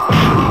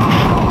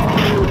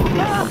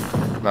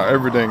 Now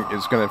everything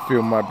is gonna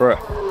feel my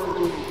breath.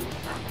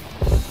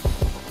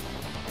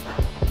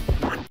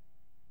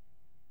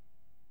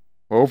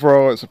 Well,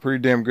 overall, it's a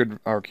pretty damn good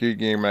arcade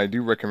game, and I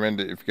do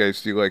recommend it if you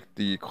guys do like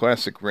the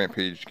classic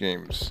Rampage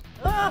games.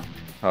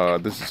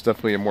 This is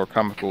definitely a more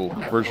comical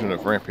version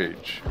of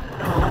Rampage.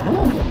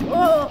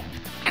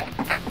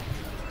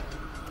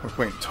 We're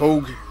playing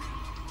Togue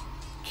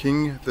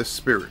King the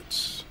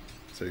Spirits.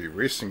 It's a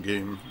racing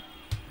game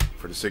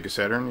for the Sega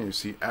Saturn. You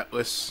see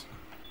Atlas,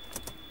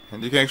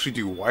 and you can actually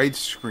do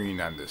widescreen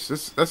on this.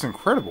 That's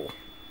incredible.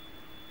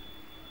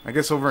 I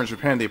guess over in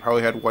Japan they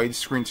probably had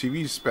widescreen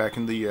TVs back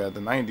in the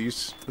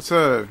 90s. Let's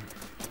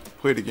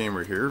play the game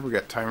right here. We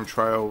got Time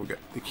Trial, we got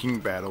the King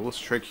Battle. Let's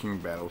try King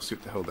Battle, see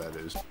what the hell that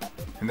is.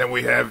 And then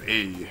we have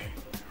a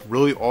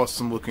really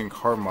awesome looking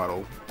car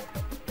model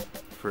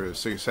for the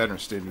Sega Saturn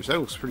standards. That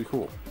looks pretty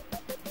cool.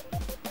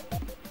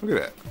 Look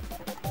at that.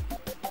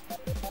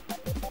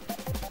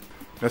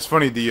 That's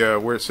funny, the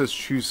where it says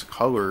choose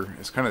color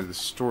is kind of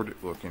distorted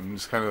looking.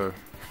 It's kind of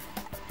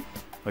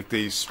like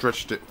they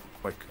stretched it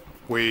like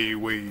way,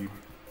 way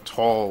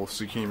tall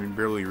so you can't even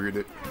barely read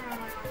it.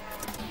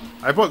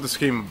 I bought this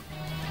game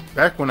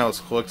back when I was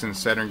collecting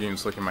Saturn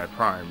games like in my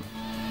prime.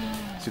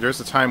 See, there's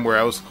a time where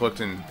I was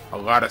collecting a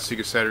lot of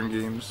Sega Saturn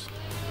games.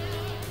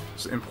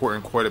 It's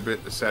importing quite a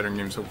bit of Saturn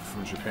games over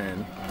from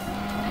Japan.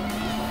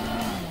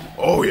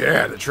 Oh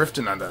yeah, the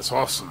drifting on that's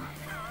awesome.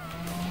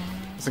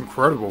 It's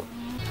incredible.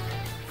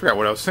 I forgot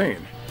what I was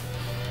saying.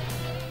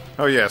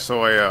 Oh yeah,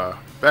 so I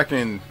back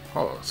in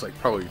it's like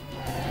probably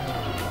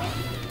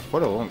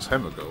quite a long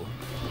time ago.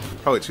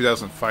 Probably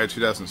 2005,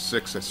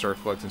 2006 I started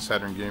collecting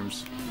Saturn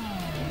games.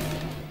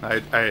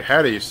 I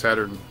had a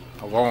Saturn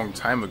a long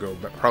time ago,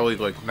 but probably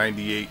like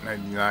 98,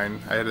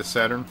 99 I had a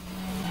Saturn.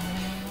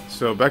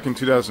 So back in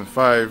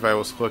 2005 I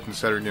was collecting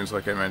Saturn games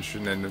like I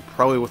mentioned, and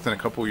probably within a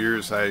couple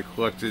years I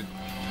collected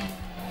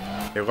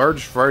a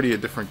large variety of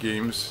different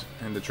games.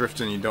 And the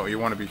drifting, you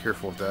want to be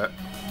careful of that.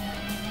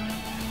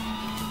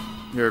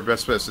 Your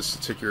best bet is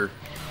just to take your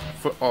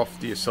foot off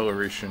the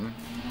acceleration.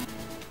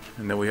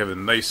 And then we have a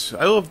nice,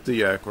 I love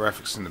the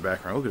graphics in the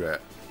background. Look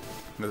at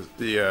that.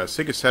 The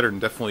Sega Saturn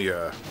definitely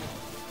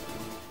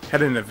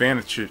had an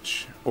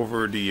advantage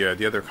over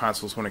the other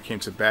consoles when it came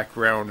to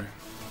background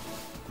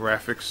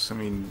graphics. I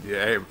mean,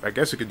 yeah, I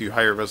guess it could do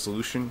higher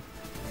resolution.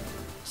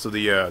 So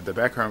the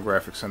background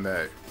graphics on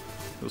that,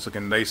 it looks like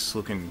a nice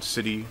looking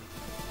city.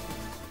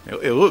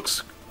 It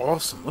looks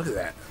awesome. Look at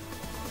that.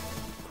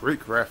 Great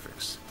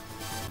graphics.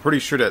 Pretty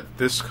sure that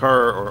this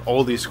car or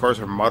all these cars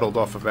are modeled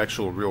off of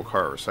actual real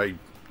cars. I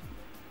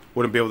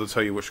wouldn't be able to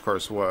tell you which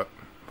car's what,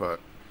 but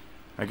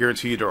I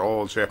guarantee they're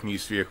all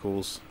Japanese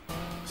vehicles.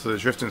 So the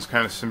drifting is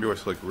kind of similar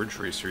to like Ridge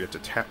Racer. You have to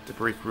tap the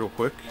brake real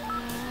quick,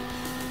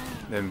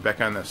 then back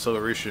on the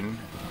acceleration.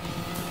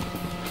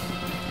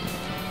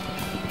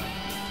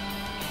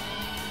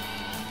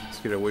 Let's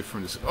get away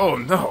from this. Oh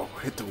no!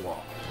 Hit the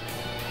wall.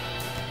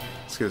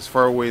 Let's get as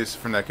far away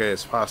from that guy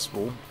as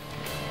possible,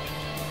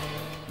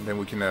 and then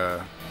we can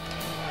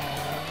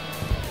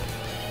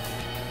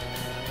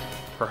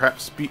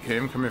perhaps beat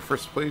him, come in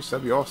first place.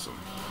 That'd be awesome.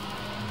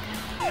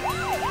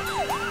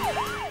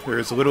 There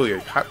is literally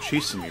a cop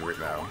chasing me right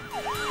now.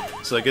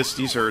 So I guess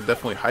these are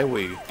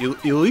definitely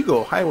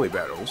illegal highway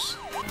battles.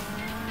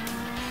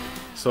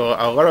 So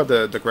a lot of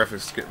the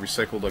graphics get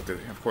recycled, like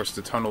of course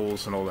the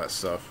tunnels and all that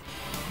stuff.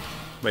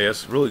 But yeah,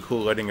 it's really cool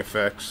lighting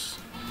effects.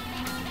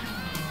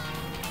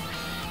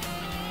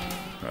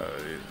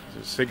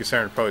 The Sega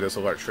Saturn probably does a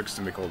lot of tricks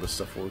to make all this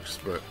stuff work,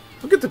 but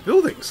look at the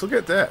buildings! Look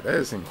at that! That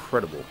is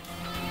incredible.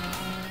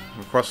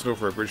 I'm crossing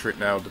over a bridge right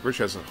now. The bridge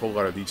has a whole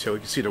lot of detail. You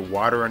can see the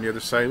water on the other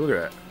side. Look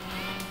at that.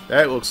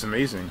 That looks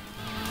amazing.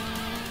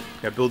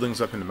 Got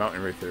buildings up in the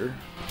mountain right there.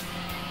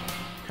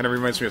 Kind of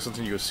reminds me of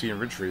something you'll see in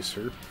Ridge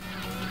Racer.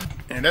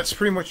 And that's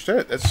pretty much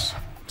that. That's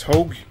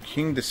Togue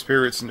King the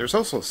Spirits, and there's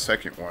also a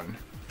second one,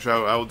 which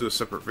I will do a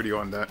separate video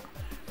on that.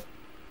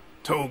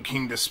 Togue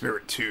King the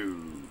Spirit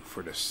 2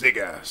 for the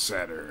Sega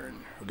Saturn.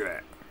 Look at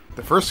that.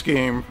 The first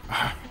game,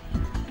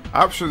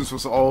 options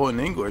was all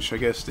in English. I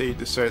guess they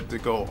decided to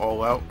go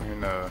all out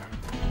and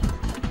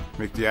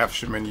make the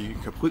option menu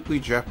completely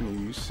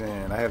Japanese,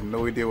 and I have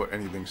no idea what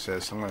anything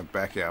says, so I'm going to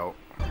back out.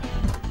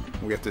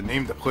 We have to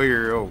name the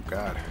player. Oh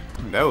god,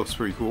 that looks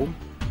pretty cool.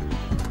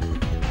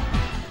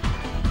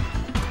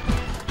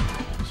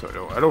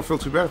 So I don't feel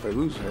too bad if I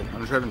lose.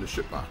 I'm driving the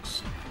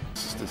shitbox.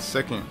 is the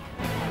second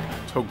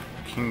Toe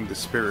King the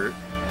Spirit.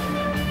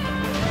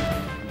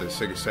 The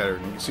Sega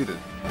Saturn. You can see that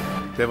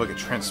they have like a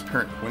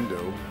transparent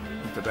window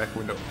at the back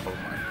window. Oh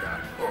my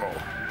god. Oh.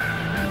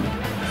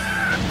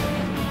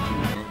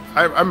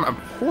 I'm a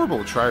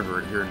horrible driver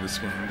right here in this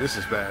game. This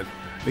is bad.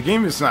 The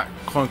game is not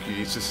clunky,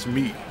 it's just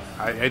me.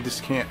 I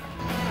just can't.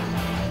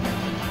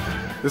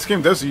 This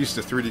game does use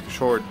the 3D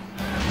controller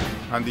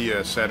on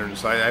the Saturn,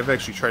 so I've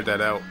actually tried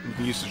that out. You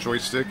can use the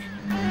joystick.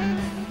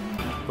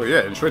 But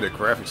yeah, enjoy the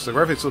graphics. The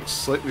graphics look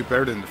slightly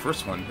better than the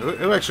first one.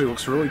 It actually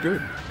looks really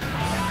good.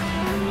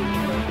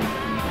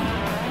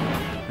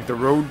 Like the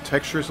road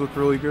textures look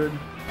really good.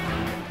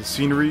 The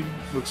scenery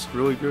looks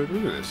really good.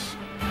 Look at this.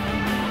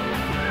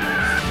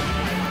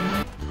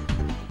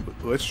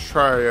 Let's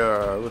try,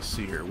 let's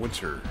see here,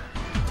 winter.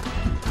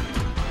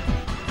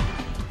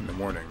 In the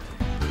morning.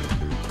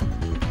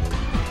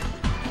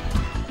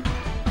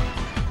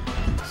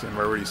 See, I'm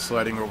already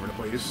sliding over the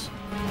place.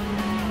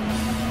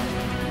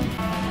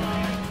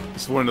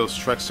 It's one of those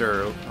tracks that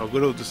are a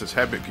little just a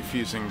tad bit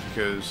confusing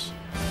because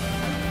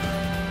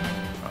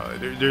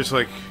there's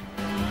like,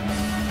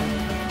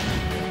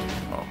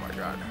 oh my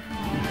god.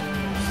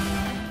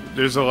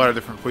 There's a lot of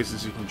different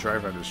places you can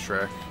drive on this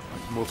track.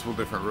 Multiple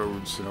different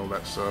roads and all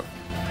that stuff.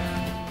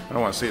 I don't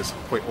want to say it's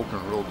quite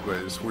open road, but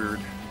it's weird.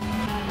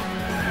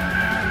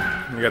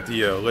 We got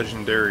the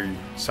legendary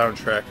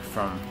soundtrack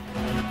from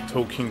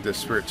Toe King the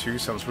Spirit 2.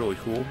 Sounds really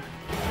cool.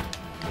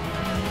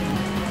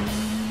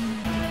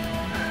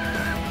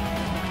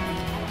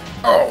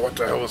 Oh, what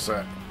the hell was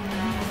that?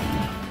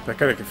 That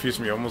kind of confused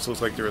me. It almost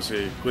looks like there was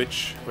a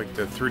glitch. Like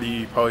the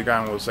 3D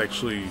polygon was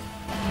actually...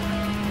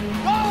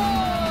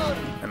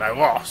 And I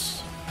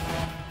lost!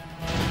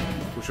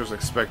 Which was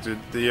expected.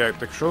 The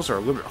controls are a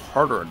little bit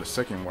harder on the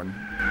second one.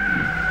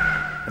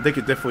 I think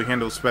it definitely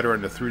handles better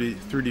on the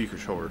 3D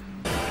controller.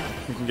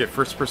 You can get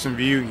first person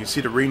view, you can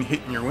see the rain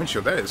hitting your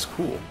windshield. That is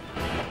cool.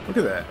 Look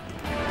at that.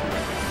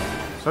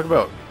 Talk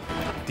about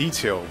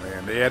detail,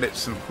 man. They added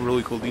some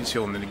really cool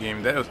detail into the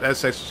game.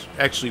 That's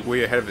actually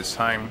way ahead of its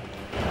time.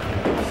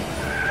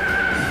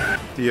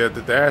 The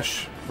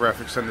dash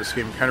graphics on this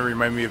game kind of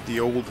remind me of the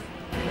old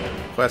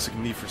classic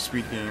Need for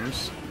Speed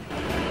games.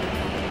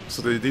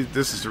 So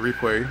this is the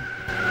replay,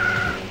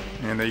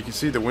 and you can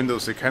see the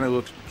windows, they kind of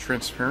look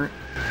transparent.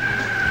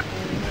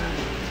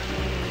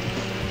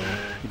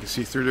 You can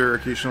see through there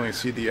occasionally, you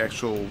see the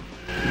actual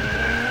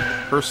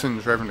person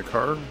driving the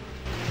car.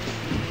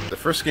 The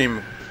first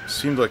game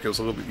seemed like it was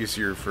a little bit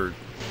easier for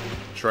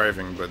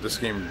driving, but this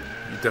game,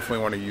 you definitely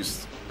want to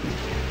use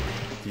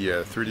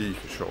the 3D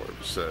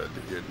controllers. The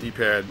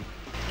D-pad,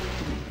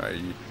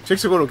 it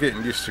takes a little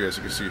getting used to, as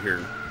you can see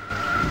here.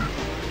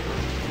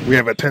 We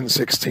have a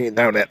 1016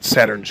 down at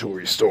Saturn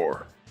Jewelry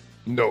Store.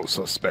 No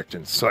suspect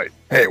in sight.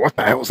 Hey, what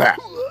the hell's that?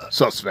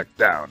 Suspect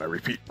down, I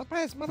repeat.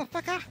 Surprise,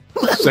 motherfucker!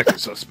 Second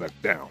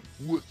suspect down.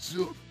 What's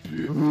up,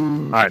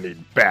 bitch? I need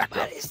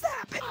backup.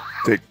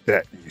 Take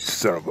that, you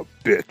son of a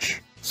bitch.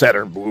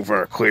 Saturn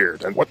Boulevard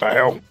cleared. And what the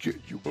hell?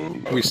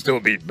 We still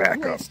need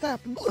backup.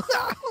 Stop him.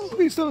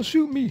 Please don't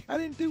shoot me. I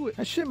didn't do it.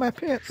 I shit my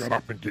pants. Shut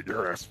up and get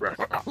your ass back.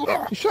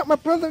 You shot my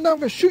brother and I'm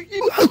gonna shoot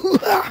you.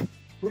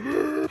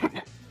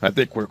 I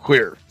think we're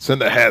clear.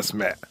 Send a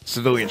hazmat.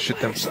 Civilians shit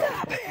themselves.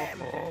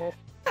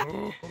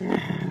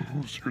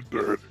 Who's your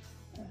dad?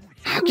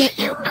 I'll get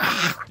you.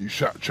 You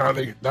shot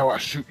Johnny, now I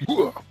shoot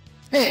you.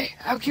 Hey,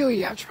 I'll kill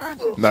you. I'm trying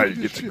to. Now you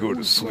get to go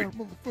to sleep.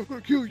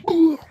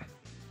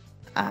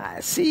 I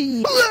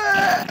see.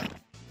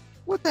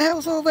 What the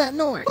hell's all that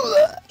noise?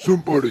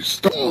 Somebody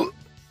stop.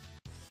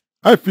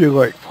 I feel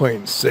like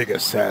playing Sega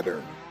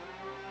Saturn.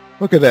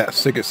 Look at that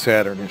Sega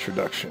Saturn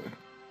introduction.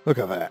 Look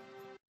at that.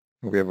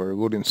 We have our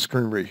loading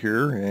screen right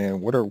here,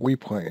 and what are we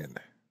playing?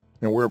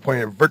 And we're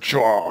playing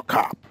Virtual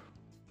Cop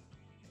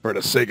for the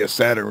Sega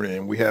Saturn,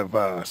 and we have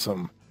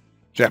some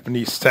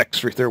Japanese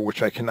text right there,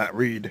 which I cannot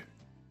read.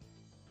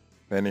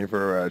 If any of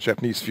our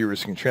Japanese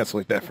viewers can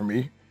translate that for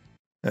me.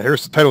 And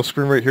here's the title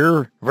screen right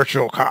here,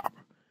 Virtual Cop.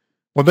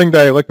 One thing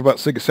that I like about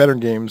Sega Saturn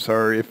games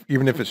are,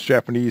 even if it's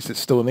Japanese, it's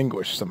still in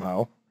English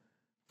somehow.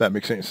 If that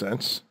makes any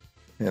sense.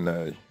 And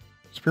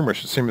it's pretty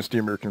much the same as the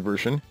American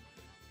version.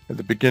 And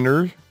the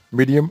beginner,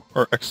 medium,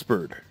 or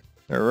expert.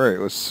 Alright,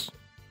 let's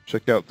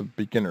check out the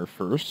beginner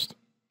first.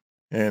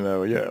 And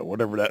yeah,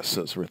 whatever that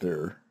says right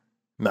there.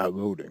 Now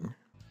loading.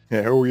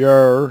 Yeah, here we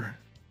are.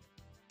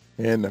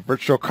 And the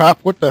Virtual Cop,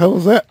 what the hell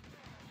is that?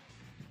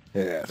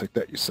 Yeah, take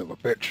that, you son of a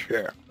bitch.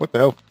 Yeah, what the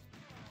hell?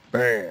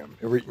 Bam,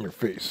 right in your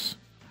face.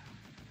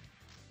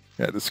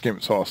 Yeah, this game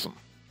is awesome.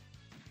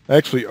 I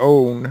actually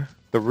own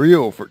the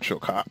real Virtual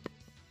Cop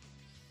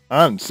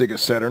on Sega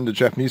Saturn, the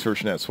Japanese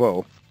version as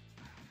well.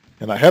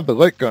 And I have the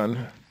light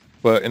gun,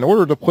 but in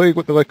order to play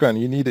with the light gun,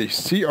 you need a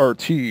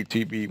CRT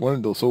TV, one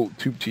of those old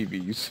tube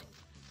TVs.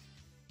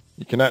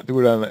 You cannot do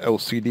it on an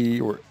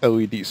LCD or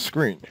LED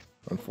screen,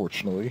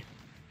 unfortunately.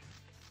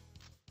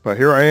 But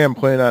here I am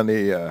playing on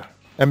a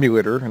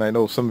emulator, and I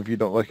know some of you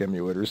don't like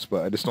emulators,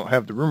 but I just don't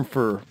have the room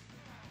for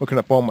looking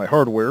up all my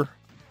hardware.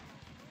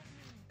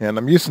 And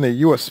I'm using a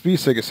USB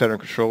Sega Saturn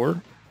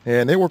controller,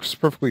 and it works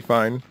perfectly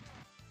fine.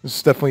 This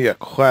is definitely a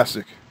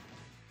classic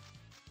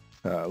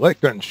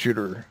light gun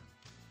shooter,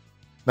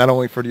 not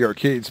only for the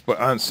arcades, but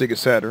on Sega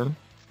Saturn.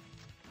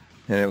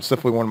 And it was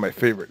definitely one of my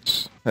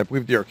favorites. I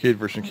believe the arcade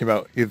version came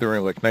out either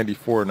in like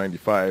 94 or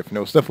 95, and it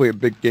was definitely a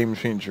big game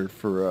changer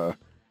for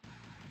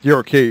the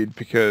arcade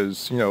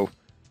because, you know,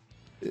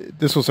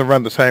 this was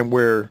around the time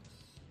where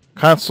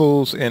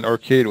consoles and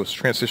arcade was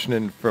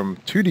transitioning from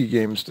 2D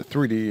games to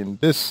 3D, and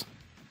this,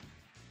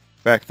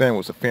 back then,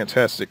 was a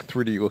fantastic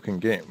 3D looking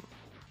game.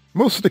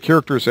 Most of the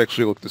characters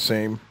actually look the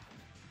same.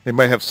 They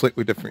might have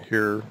slightly different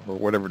hair, or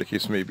whatever the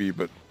case may be,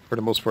 but for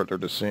the most part they're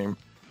the same.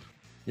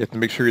 You have to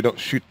make sure you don't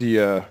shoot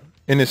the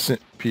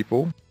innocent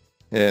people.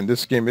 And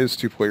this game is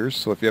 2 players,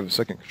 so if you have a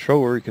second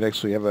controller, you can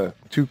actually have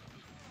 2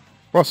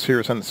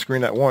 crosshairs on the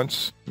screen at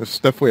once. This is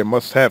definitely a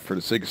must-have for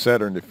the Sega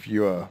Saturn if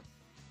you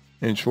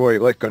enjoy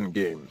light gun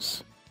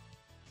games.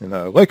 And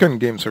light gun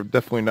games are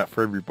definitely not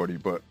for everybody,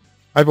 but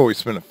I've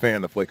always been a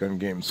fan of light gun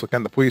games. Like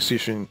on the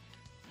PlayStation,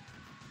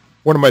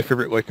 one of my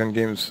favorite light gun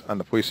games on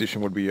the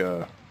PlayStation would be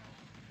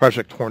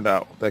Project Torn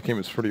Out. That game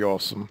is pretty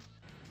awesome.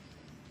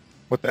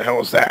 What the hell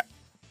is that?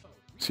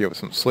 So you have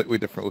some slightly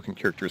different looking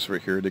characters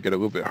right here. They get a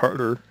little bit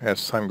harder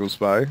as time goes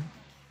by.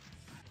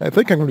 I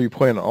think I'm going to be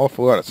playing an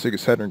awful lot of Sega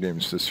Saturn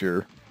games this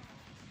year.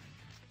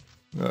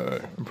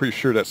 I'm pretty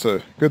sure that's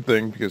a good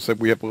thing because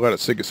we have a lot of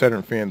Sega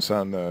Saturn fans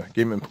on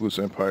Game &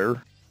 Palooza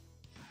Empire.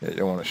 Yeah, you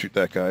don't want to shoot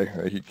that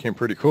guy. He came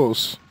pretty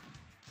close.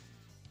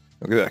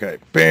 Look at that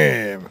guy.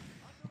 Bam!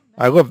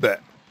 I love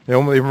that. It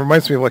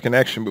reminds me of like an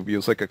action movie. It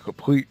was like a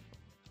complete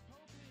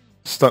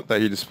stunt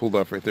that he just pulled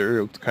off right there.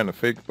 It looked kind of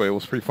fake, but it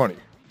was pretty funny.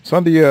 So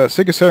on the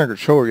Sega Saturn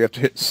controller, you have to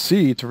hit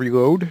C to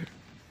reload,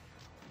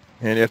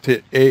 and you have to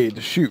hit A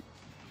to shoot.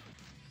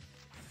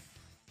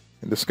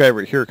 And this guy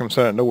right here comes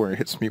out of nowhere and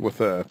hits me with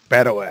a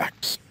battle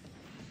axe.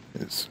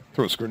 He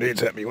throws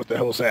grenades at me. What the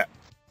hell is that?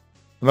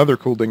 Another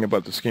cool thing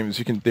about this game is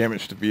you can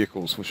damage the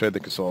vehicles, which I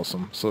think is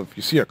awesome. So if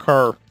you see a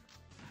car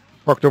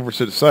parked over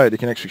to the side, you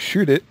can actually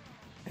shoot it,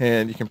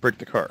 and you can break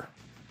the car.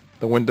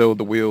 The window,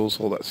 the wheels,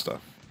 all that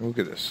stuff. And look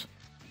at this.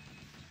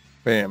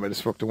 Bam, I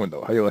just broke the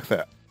window. How you like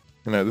that?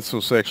 And this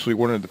was actually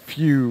one of the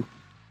few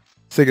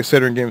Sega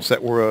Saturn games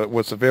that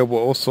was available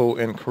also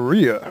in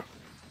Korea.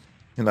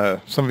 And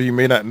some of you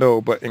may not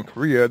know, but in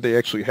Korea they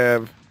actually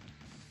have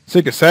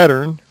Sega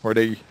Saturn, or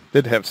they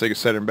did have Sega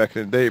Saturn back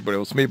in the day, but it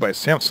was made by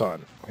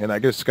Samsung. And I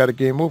guess it's got a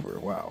game over.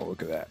 Wow,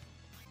 look at that.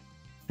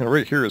 And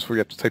right here is where you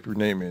have to type your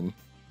name in.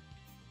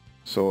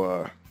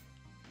 So,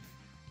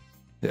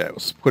 yeah,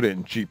 let's put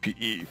in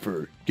GPE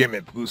for Game &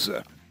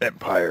 Palooza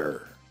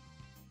Empire.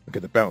 Look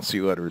at the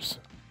bouncy letters.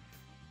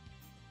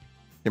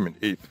 I'm in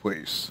 8th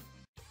place.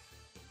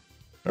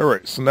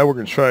 Alright, so now we're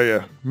going to try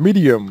a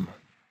medium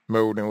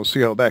mode, and we'll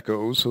see how that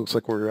goes. So it looks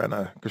like we're on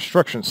a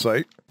construction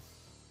site.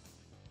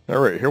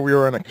 Alright, here we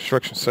are on a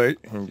construction site,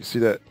 and you see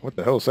that. What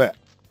the hell is that?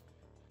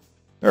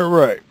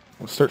 Alright,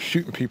 let's start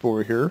shooting people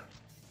over here.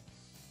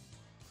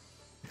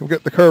 You'll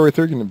get the car right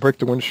there, you can break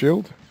the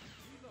windshield.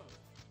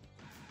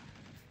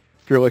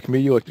 If you're like me,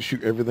 you like to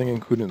shoot everything,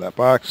 including that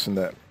box and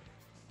that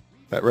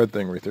red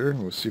thing right there.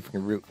 We'll see if we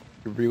can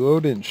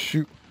reload and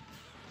shoot.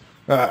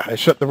 Ah, I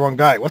shot the wrong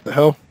guy. What the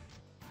hell?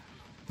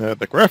 The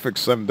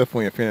graphics, I'm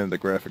definitely a fan of the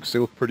graphics. They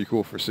look pretty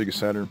cool for Sega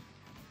Saturn.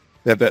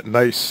 They have that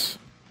nice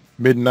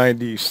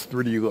mid-90s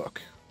 3D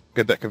look.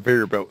 Got that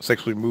conveyor belt. It's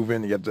actually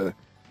moving. You have the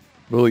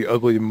really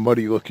ugly,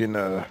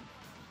 muddy-looking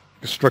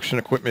construction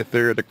equipment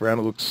there. The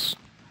ground looks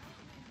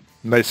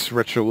nice,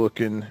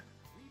 retro-looking.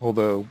 All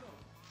the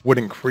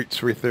wooden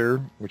crates right there,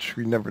 which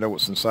we never know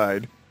what's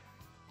inside.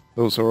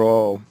 Those are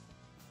all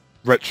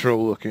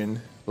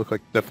retro-looking. Look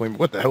like definitely...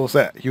 What the hell is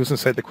that? He was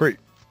inside the crate.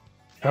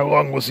 How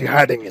long was he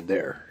hiding in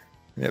there?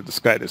 Yeah, this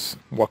guy just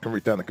walking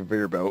right down the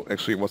conveyor belt.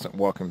 Actually, he wasn't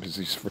walking because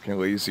he's freaking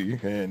lazy.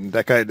 And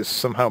that guy just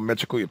somehow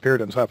magically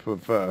appeared on top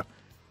of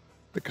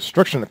the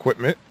construction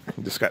equipment.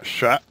 He just got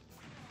shot.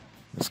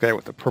 This guy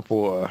with the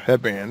purple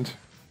headband.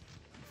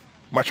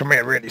 Macho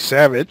Man Randy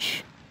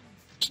Savage.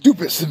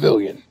 Stupid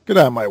civilian. Get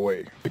out of my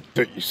way. Big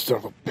dirt, you son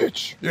of a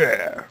bitch.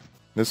 Yeah.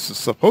 This is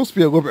supposed to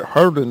be a little bit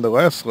harder than the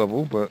last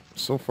level, but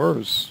so far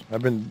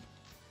I've been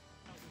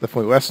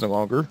definitely lasting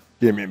longer.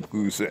 Game &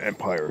 Palooza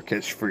Empire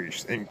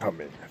catchphrase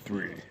incoming.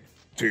 3,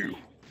 2,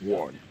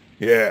 1.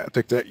 Yeah,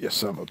 take that, you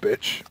son of a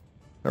bitch.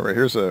 Alright,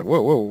 here's a...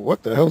 Whoa,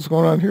 what the hell's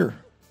going on here?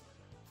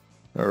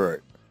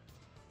 Alright.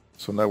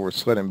 So now we're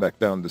sledding back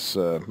down this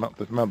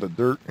mountain of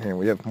dirt, and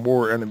we have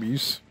more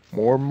enemies.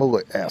 More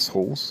mullet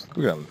assholes.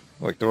 Look at them.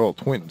 Like, they're all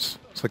twins.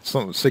 It's like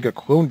Sega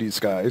cloned these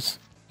guys.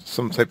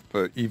 Some type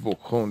of evil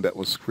clone that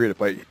was created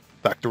by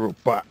Dr.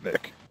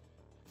 Robotnik.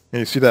 And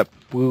you see that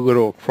blue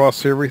little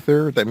crosshair right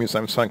there? That means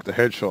I'm Sonic the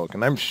Hedgehog.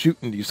 And I'm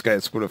shooting these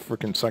guys with a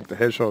freaking Sonic the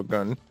Hedgehog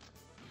gun.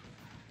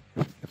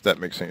 If that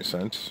makes any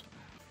sense.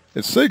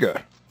 It's Sega.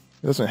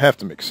 It doesn't have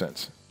to make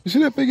sense. You see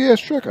that big ass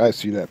truck? I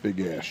see that big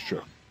ass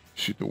truck.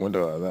 Shoot the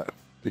window out of that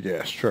big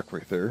ass truck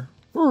right there.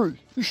 Hurry,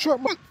 you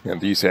shot my... And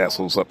these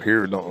assholes up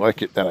here don't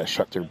like it that I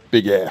shot their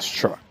big ass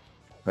truck.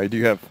 I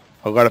do have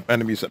a lot of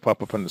enemies that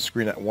pop up on the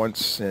screen at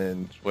once,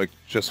 and like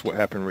just what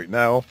happened right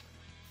now.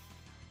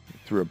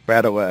 threw a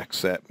battle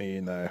axe at me,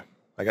 and I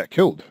got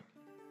killed.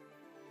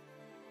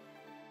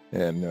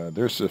 And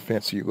there's a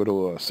fancy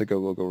little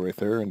Sega logo right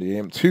there, and the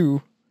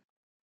AM2.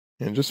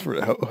 And just for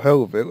the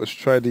hell of it, let's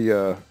try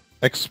the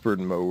expert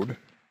mode.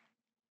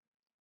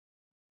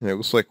 And it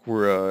looks like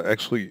we're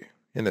actually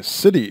in a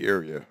city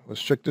area.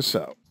 Let's check this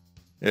out.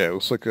 Yeah, it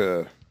looks like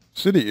a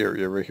city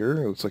area right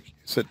here. It looks like it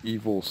said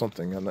evil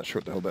something. I'm not sure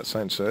what the hell that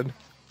sign said.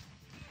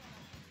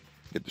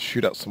 Get to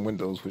shoot out some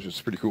windows, which is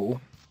pretty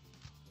cool.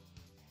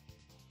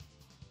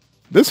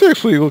 This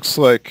actually looks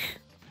like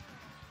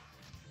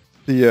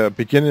the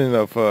beginning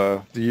of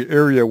the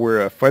area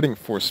where Fighting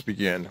Force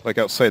began. Like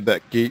outside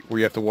that gate where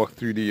you have to walk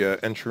through the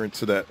entrance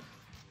to that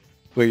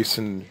place.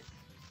 And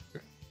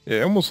yeah,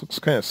 it almost looks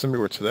kind of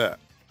similar to that.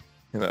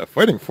 And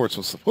Fighting Force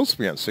was supposed to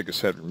be on Sega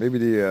Saturn. Maybe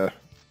the...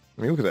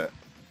 I mean, look at that.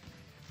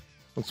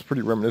 Looks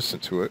pretty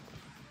reminiscent to it.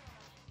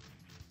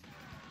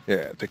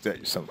 Yeah, take that,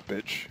 you son of a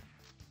bitch.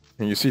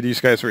 And you see these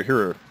guys right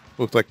here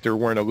look like they're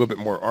wearing a little bit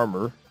more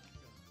armor.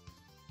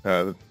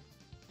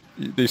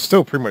 They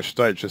still pretty much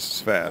died just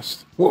as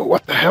fast. Whoa,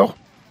 what the hell?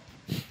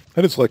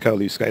 I just like how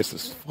these guys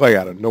just fly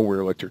out of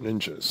nowhere like they're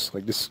ninjas.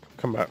 Like, just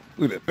come out,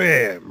 look at that,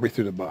 bam, right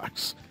through the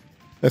box.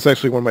 That's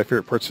actually one of my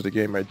favorite parts of the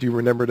game. I do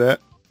remember that.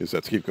 Is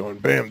that to keep going,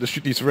 bam, just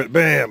shoot these red,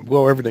 bam,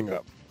 blow everything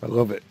up. I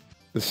love it.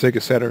 The Sega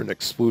Saturn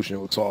explosion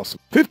looks awesome.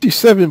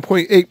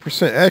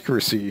 57.8%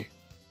 accuracy.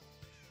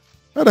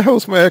 How the hell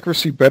is my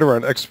accuracy better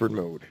on expert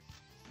mode?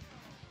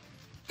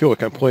 I feel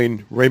like I'm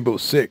playing Rainbow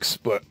Six,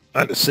 but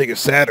on the Sega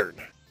Saturn.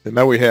 And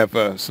now we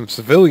have some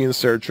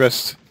civilians that are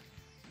dressed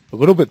a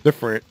little bit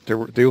different.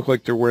 They look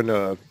like they're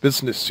wearing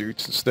business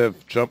suits instead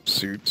of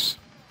jumpsuits.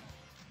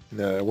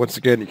 And once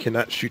again, you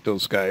cannot shoot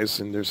those guys,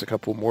 and there's a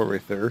couple more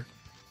right there.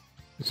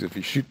 Because if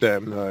you shoot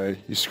them,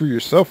 you screw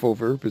yourself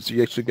over, because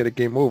you actually get a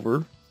game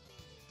over.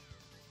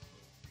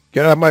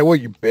 Get out of my way,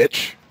 you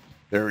bitch.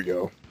 There we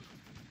go.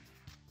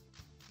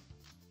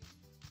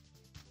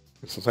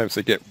 And sometimes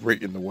they get right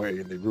in the way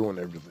and they ruin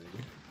everything.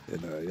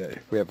 And yeah,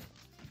 we have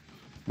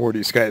more of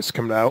these guys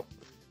coming out.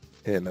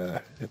 And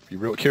have to be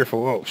real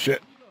careful. Oh,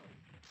 shit.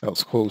 That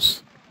was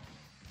close.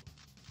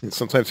 And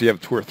sometimes you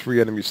have 2 or 3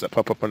 enemies that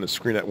pop up on the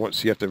screen at once.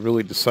 So you have to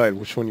really decide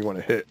which one you want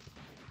to hit.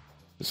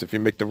 Because if you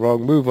make the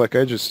wrong move like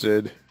I just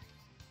did,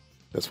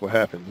 that's what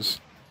happens.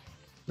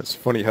 That's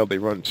funny how they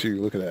run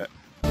too. Look at that.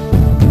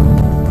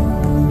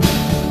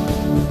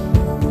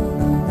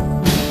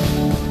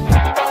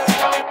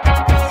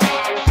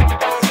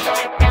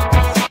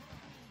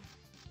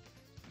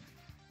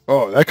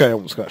 Oh, that guy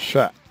almost got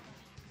shot.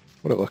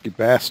 What a lucky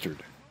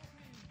bastard.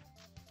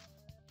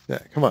 Yeah,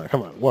 come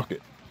on, walk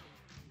it.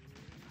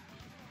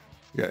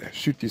 Yeah,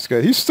 shoot these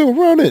guys. He's still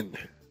running.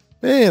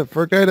 Man,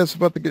 for a guy that's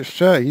about to get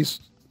shot, he's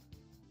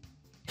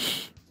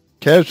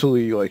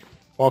casually, like,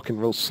 walking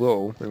real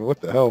slow. I mean,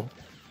 what the hell?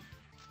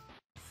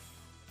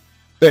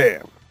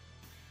 Bam.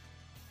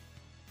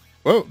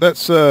 Well,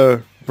 that's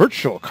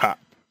Virtual Cop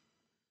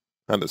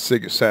on the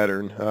Sega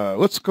Saturn.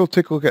 Let's go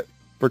take a look at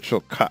Virtual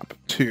Cop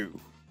 2.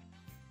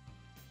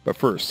 But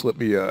first, let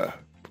me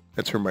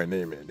enter my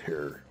name in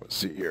here. Let's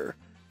see here.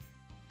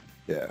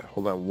 Yeah,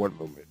 hold on one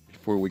moment.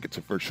 Before we get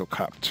to Virtual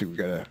Cop 2, we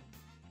gotta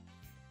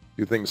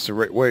do things the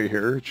right way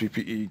here.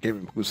 GPE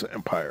Gaming Palooza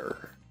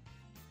Empire.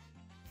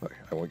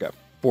 I only got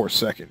 4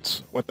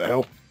 seconds. What the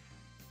hell?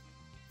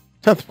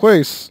 10th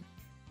place?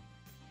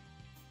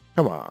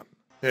 Come on.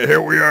 And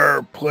here we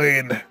are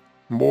playing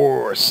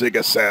more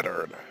Sega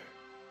Saturn.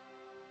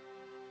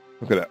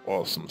 Look at that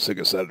awesome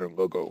Sega Saturn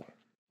logo.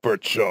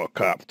 Virtual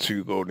Cop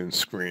 2 loading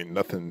screen.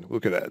 Nothing.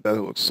 Look at that.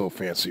 That looks so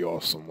fancy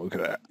awesome. Look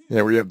at that.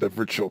 Yeah, we have the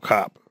Virtual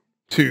Cop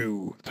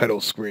 2 title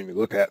screen.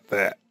 Look at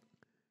that.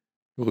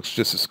 It looks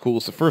just as cool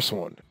as the first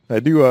one. I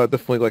do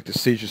definitely like the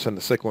stages on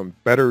the second one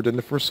better than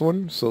the first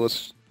one. So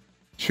let's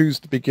choose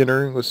the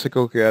beginner. Let's take a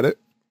look at it.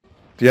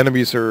 The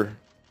enemies are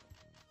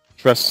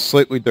dressed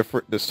slightly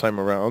different this time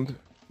around.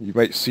 You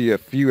might see a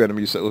few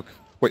enemies that look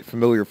quite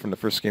familiar from the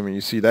first game. And you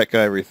see that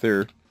guy right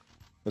there.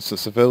 That's a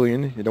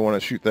civilian. You don't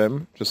want to shoot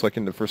them, just like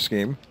in the first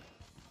game.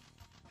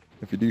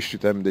 If you do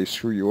shoot them, they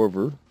screw you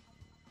over.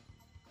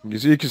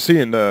 You can see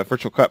in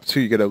Virtual Cop 2,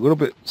 you get a little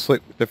bit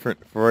slightly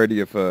different variety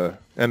of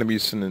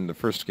enemies than in the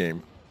first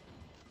game.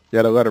 You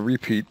had a lot of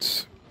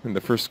repeats in the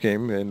first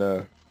game,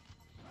 and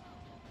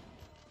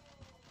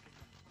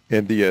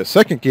in the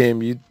second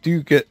game, you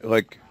do get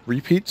like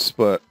repeats,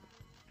 but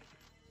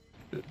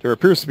there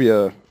appears to be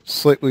a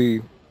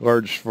slightly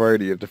large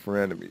variety of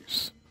different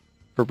enemies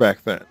for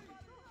back then.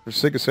 For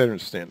Sega Saturn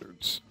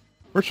standards.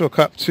 Virtual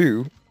Cop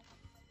 2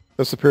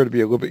 does appear to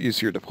be a little bit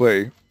easier to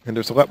play, and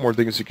there's a lot more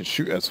things you can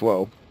shoot as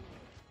well.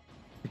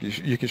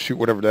 You can shoot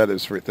whatever that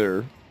is right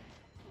there.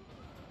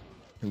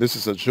 And this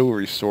is a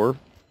jewelry store.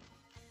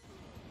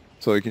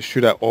 So you can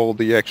shoot out all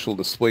the actual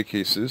display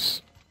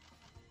cases.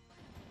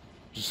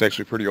 Which is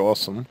actually pretty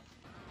awesome.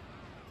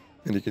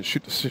 And you can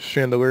shoot the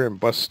chandelier and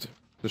bust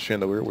the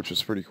chandelier, which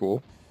is pretty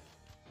cool.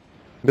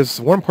 And this is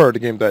one part of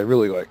the game that I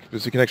really like,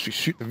 is you can actually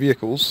shoot the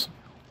vehicles.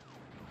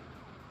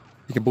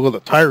 You can blow the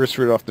tires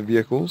right off the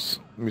vehicles.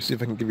 Let me see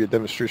if I can give you a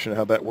demonstration of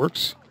how that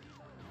works.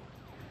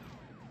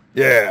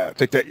 Yeah,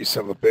 take that, you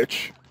son of a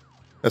bitch.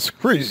 That's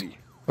crazy.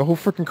 The whole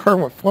freaking car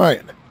went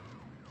flying.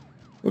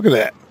 Look at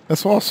that.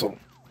 That's awesome.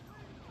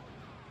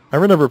 I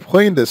remember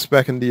playing this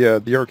back in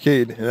the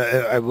arcade, and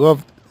I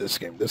loved this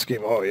game. This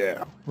game, oh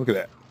yeah. Look at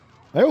that.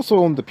 I also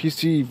owned the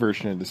PC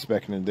version of this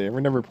back in the day. I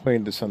remember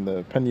playing this on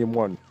the Pentium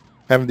 1.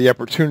 Having the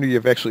opportunity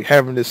of actually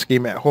having this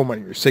game at home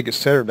on your Sega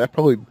Saturn, that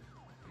probably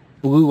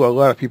blew a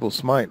lot of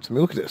people's minds. I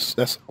mean, look at this.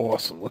 That's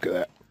awesome. Look at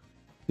that.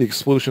 The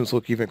explosions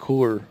look even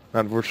cooler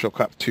on Virtual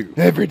Cop 2.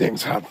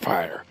 Everything's on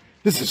fire.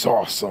 This is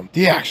awesome.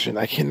 The action.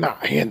 I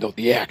cannot handle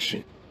the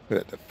action.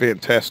 Look at that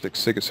fantastic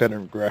Sega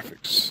Saturn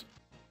graphics.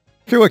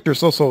 I feel like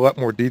there's also a lot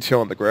more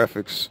detail in the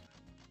graphics.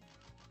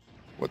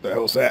 What the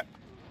hell is that?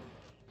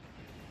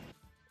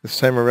 This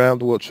time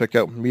around, we'll check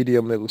out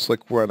Medium. It looks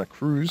like we're on a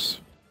cruise.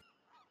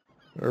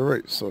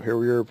 Alright, so here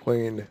we are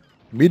playing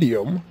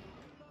Medium.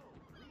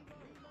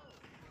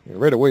 And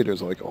right away,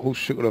 there's like a whole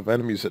shitload of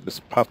enemies that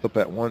just popped up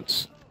at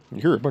once.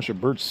 You hear a bunch of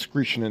birds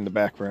screeching in the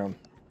background.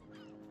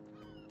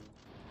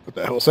 What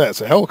the hell is that?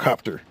 It's a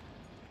helicopter.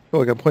 I feel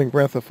like I'm playing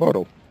Grand Theft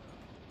Auto.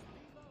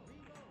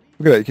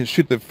 Look at that, you can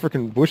shoot the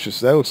frickin' bushes.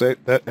 That looks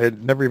like that. I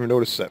had never even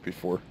noticed that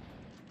before.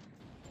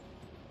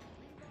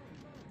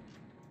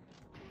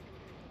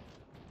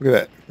 Look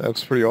at that. That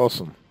looks pretty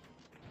awesome.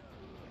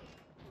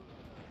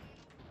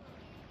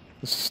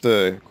 This is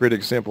a great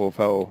example of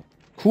how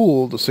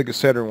cool the Sega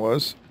Saturn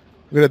was.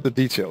 Look at the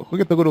detail.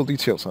 Look at the little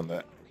details on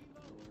that.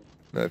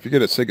 Now, if you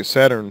get a Sega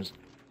Saturn,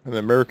 an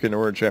American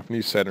or a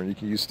Japanese Saturn, you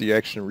can use the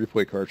Action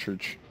Replay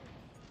cartridge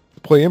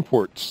to play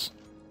imports.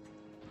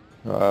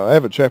 I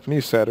have a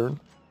Japanese Saturn.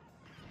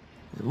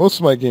 Most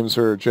of my games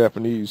are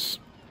Japanese.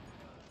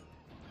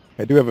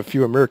 I do have a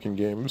few American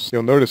games.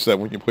 You'll notice that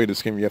when you play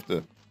this game, you have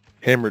to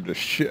hammer the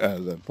shit out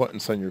of the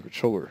buttons on your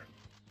controller.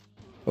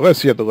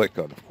 Unless you have the light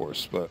gun, of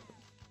course, but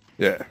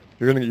yeah.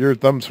 Your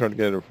thumbs are going to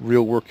get a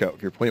real workout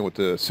if you're playing with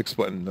the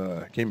 6-button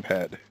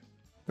gamepad.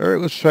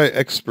 Alright, let's try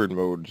Expert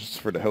mode, just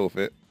for the hell of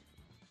it.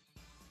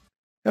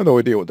 I have no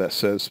idea what that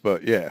says,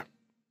 but yeah.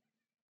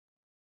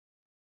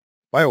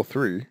 File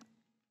 3.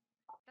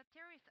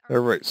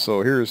 Alright,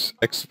 so here's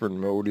Expert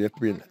mode. You have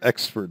to be an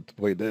expert to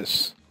play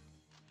this.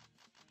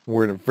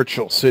 We're in a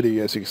virtual city,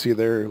 as you can see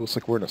there. It looks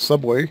like we're in a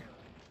subway.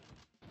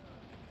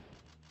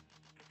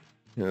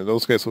 You know,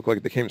 those guys look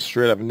like they came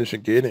straight out of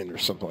Ninja Gaiden or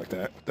something like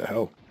that. What the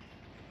hell?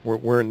 We're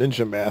wearing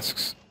ninja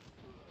masks.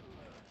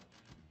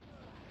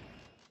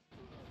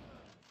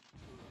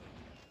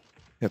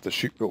 You have to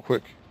shoot real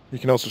quick. You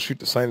can also shoot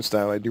the signs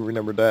down. I do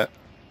remember that.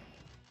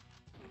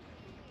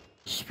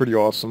 This is pretty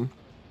awesome.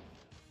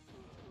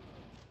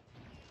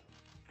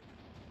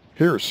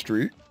 Harris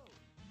Street.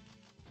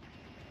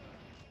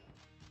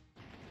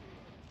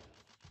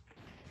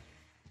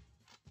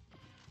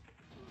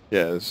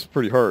 Yeah, it's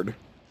pretty hard. You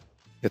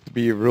have to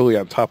be really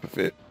on top of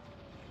it.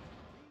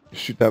 You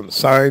shoot down the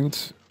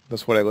signs.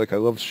 That's what I like. I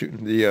love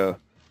shooting the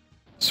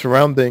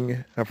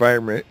surrounding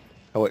environment,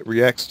 how it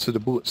reacts to the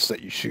bullets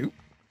that you shoot.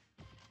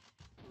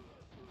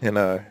 And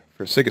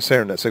for Sega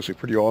Saturn, that's actually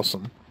pretty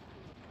awesome.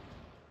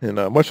 And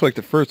much like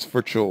the first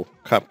Virtual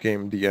Cop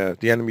game, the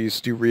enemies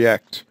do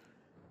react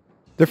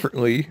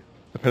differently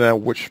depending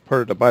on which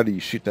part of the body you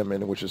shoot them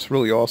in, which is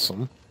really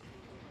awesome.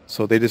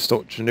 So they just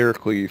don't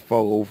generically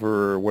fall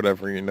over or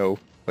whatever, you know,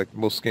 like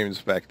most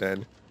games back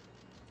then.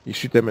 You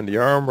shoot them in the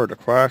arm or the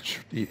crotch,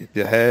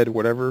 the head,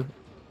 whatever,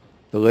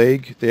 the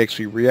leg, they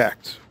actually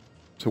react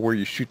to where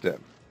you shoot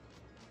them.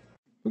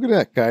 Look at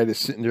that guy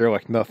just sitting there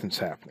like nothing's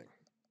happening.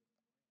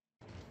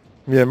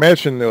 Yeah,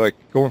 imagine they're like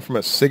going from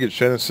a Sega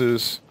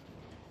Genesis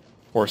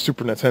or a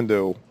Super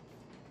Nintendo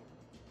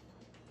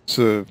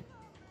to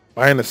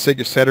buying a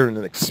Sega Saturn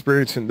and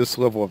experiencing this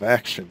level of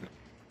action.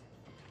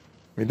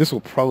 I mean, this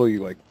will probably,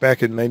 like,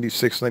 back in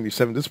 96,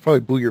 97, this probably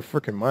blew your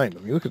freaking mind.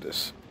 I mean, look at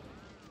this.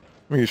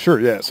 I mean,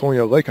 sure, yeah, it's only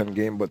a Lycon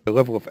game, but the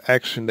level of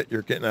action that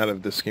you're getting out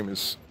of this game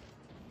is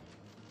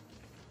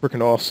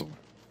freaking awesome.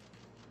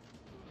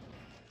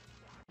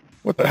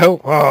 What the hell?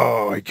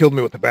 Oh, he killed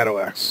me with the battle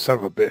axe. Son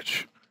of a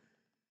bitch.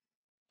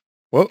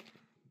 Well,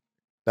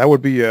 that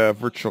would be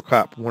Virtual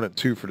Cop 1 and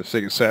 2 for the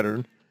Sega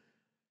Saturn.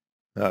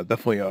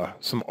 Definitely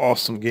some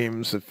awesome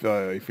games. If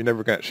you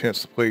never got a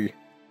chance to play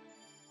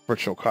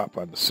Virtual Cop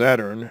on the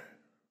Saturn,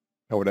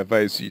 I would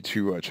advise you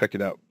to check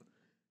it out.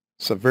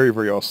 It's a very,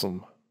 very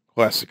awesome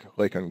classic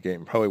Lycon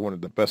game. Probably one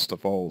of the best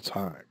of all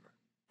time.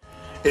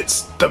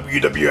 It's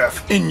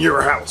WWF in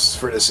your house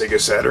for the Sega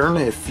Saturn.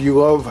 If you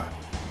love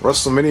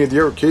WrestleMania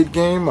the arcade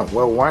game,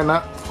 well, why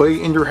not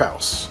play in your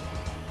house?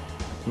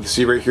 You can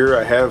see right here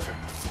I have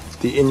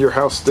the in your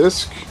house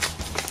disc.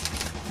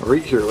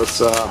 Right here, let's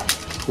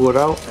pull it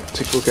out and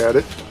take a look at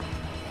it.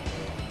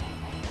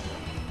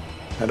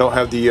 I don't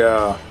have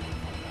the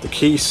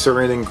case or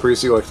anything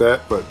crazy like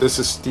that, but this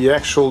is the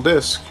actual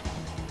disc.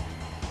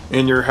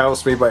 In your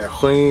house, made by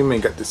Acclaim,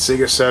 and got the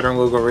Sega Saturn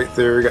logo right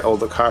there. Got all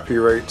the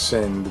copyrights,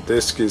 and the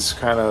disc is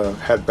kind of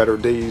had better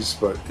days,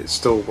 but it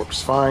still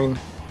works fine.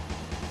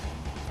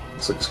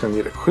 Looks like it's going to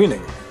need a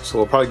cleaning, so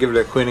we'll probably give it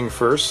a cleaning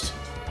first.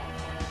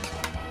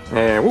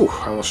 And woo,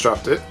 I almost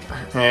dropped it.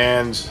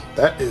 And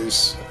that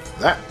is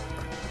that.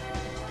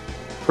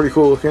 pretty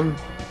cool looking.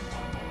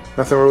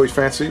 Nothing really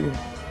fancy.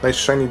 Nice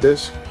shiny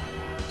disc.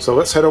 So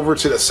let's head over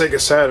to the Sega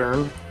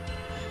Saturn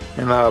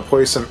and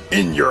play some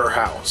In Your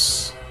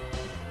House.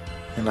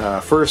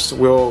 And first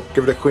we'll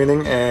give it a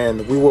cleaning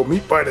and we will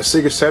meet by the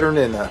Sega Saturn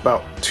in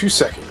about 2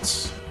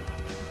 seconds.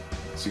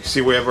 So you can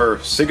see we have our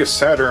Sega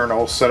Saturn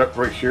all set up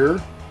right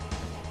here,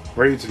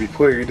 ready to be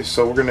played.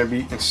 So we're going to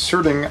be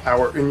inserting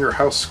our In Your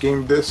House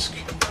game disc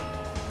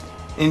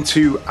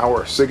into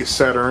our Sega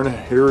Saturn.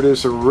 Here it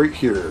is right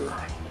here.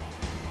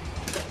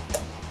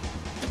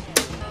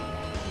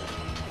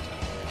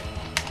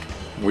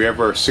 We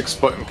have our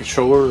 6-button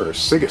controller, our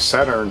Sega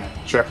Saturn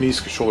Japanese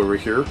controller right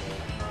here.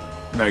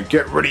 Now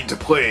get ready to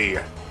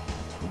play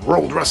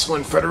World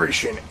Wrestling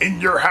Federation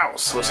In Your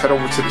House. Let's head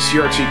over to the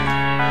CRT.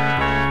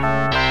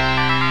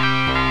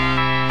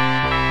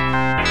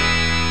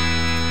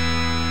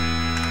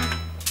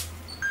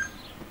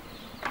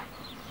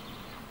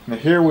 Now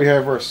here we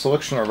have our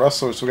selection of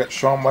wrestlers. We got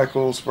Shawn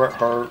Michaels, Bret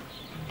Hart,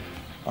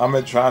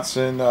 Ahmed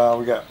Johnson,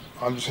 we got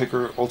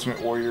Undertaker,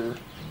 Ultimate Warrior,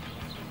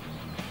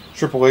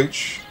 Triple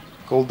H,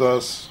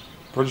 Goldust,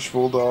 British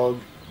Bulldog,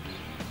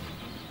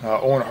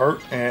 Owen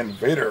Hart, and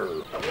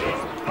Vader.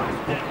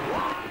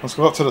 Let's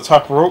go up to the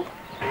top rope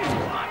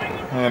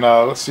and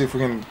let's see if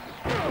we can.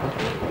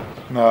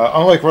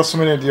 Unlike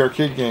WrestleMania the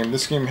arcade game,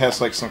 this game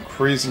has like some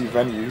crazy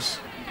venues.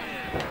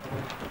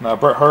 Now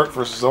Bret Hart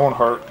versus Owen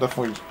Hart,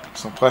 definitely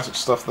some classic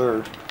stuff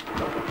there.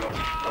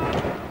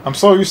 I'm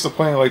so used to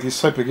playing like these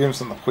type of games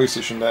on the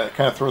PlayStation that it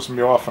kind of throws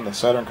me off on the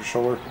Saturn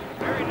controller.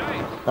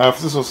 Now if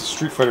this was a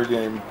Street Fighter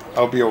game,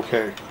 I'll be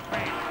okay.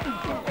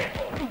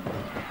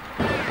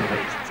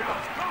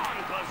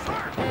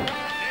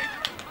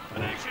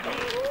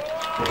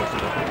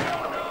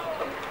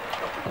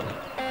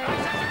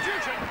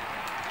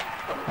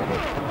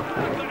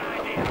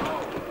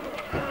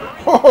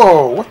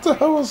 Whoa, what the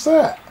hell was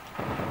that?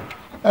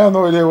 I have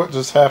no idea what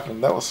just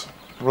happened. That was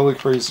really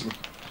crazy.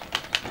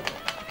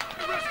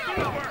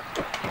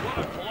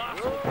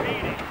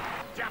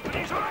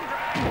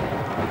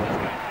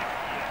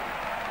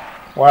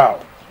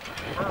 Wow.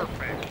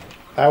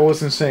 That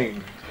was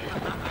insane.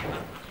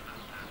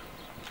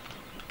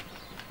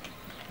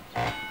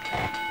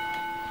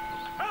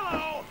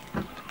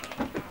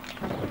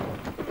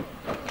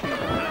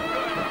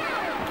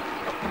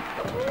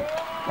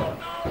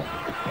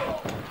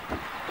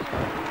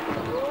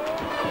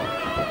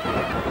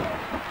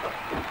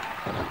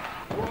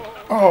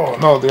 Oh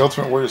no, the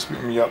Ultimate Warrior's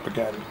beating me up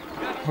again.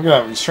 Look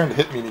at him, he's trying to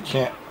hit me and he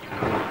can't.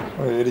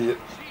 What an idiot.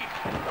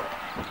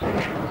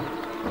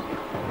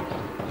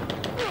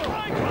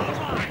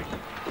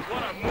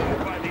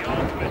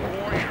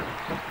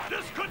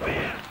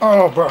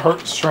 Oh, Bret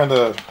Hart's trying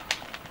to...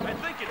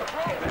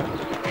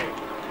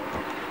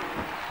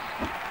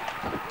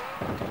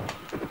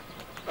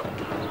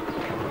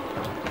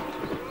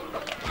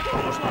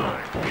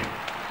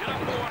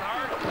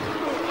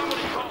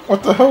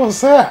 What the hell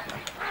is that?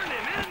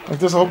 Like,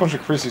 there's a whole bunch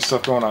of crazy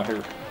stuff going on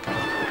here.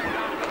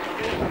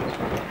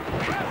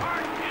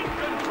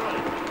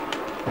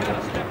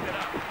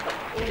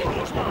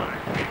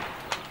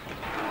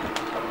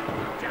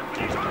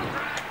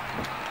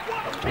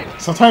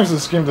 Sometimes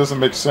this game doesn't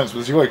make sense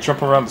because you like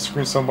jump around the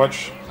screen so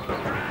much.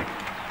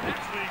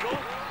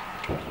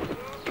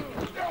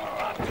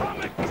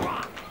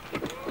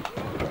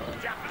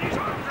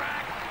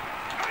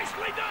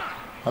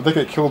 I think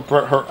I killed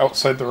Bret Hart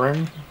outside the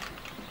ring.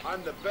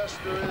 I'm the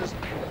best there is, the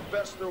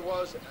best there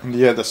was. And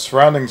yeah, the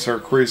surroundings are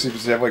crazy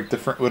because they have like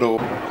different little...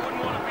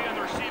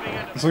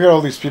 Let's look at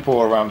all these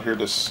people around here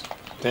just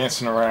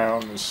dancing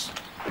around. This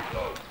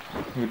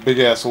big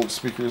ass old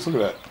speakers. Look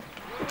at that.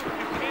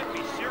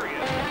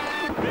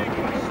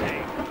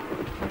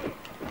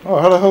 Oh,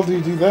 how the hell do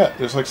you do that?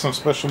 There's like some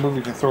special move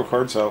you can throw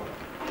cards out.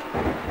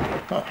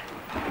 Huh.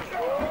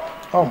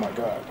 Oh my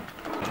god.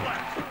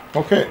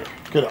 Okay,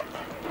 get up.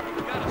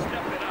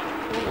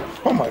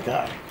 Oh my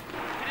god.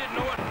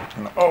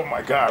 And oh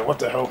my god, what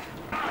the hell?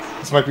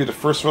 This might be the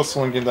first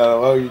wrestling game that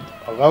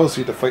allows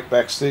you to fight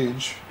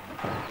backstage.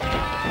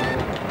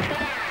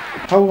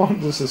 How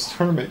long does this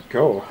tournament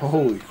go?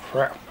 Holy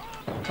crap.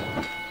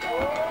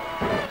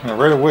 And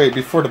right away,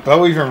 before the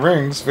bell even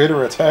rings,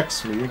 Vader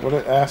attacks me. What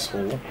an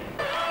asshole.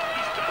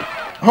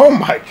 Oh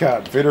my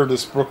god, Vader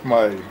just broke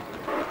my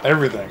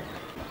everything.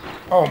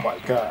 Oh my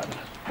god.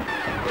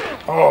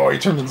 Oh, he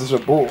turned into a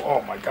bull.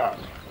 Oh my god.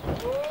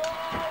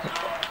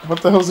 What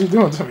the hell is he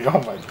doing to me? Oh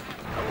my god.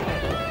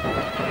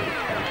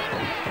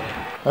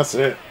 That's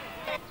it.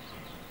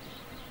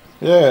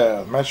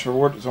 Yeah, match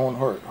reward is Owen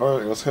Hart.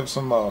 Alright, let's have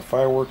some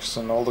fireworks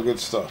and all the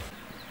good stuff.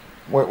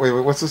 Wait,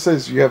 what's this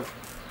say? You have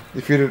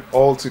defeated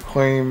all to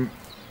claim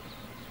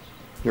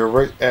your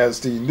right as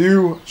the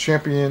new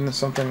champion.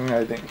 Something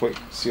I didn't quite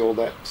see all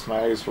that.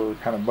 My eyes were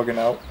kind of bugging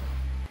out.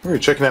 We were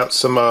checking out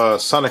some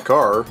Sonic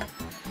R.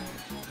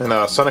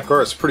 And Sonic R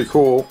is pretty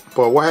cool.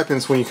 But what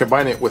happens when you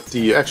combine it with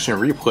the action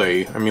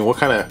replay? I mean, what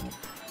kind of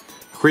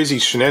crazy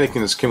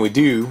shenanigans can we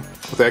do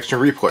with action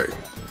replay?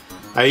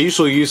 I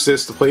usually use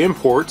this to play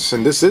imports,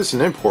 and this is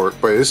an import,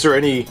 but is there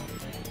any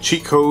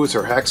cheat codes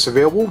or hacks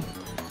available?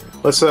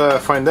 Let's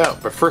find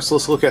out. But first,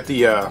 let's look at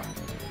the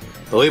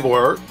label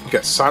art. We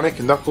got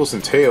Sonic, Knuckles,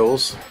 and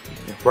Tails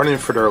running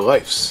for their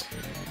lives.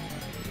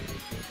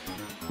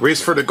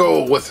 Race for the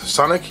goal with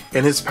Sonic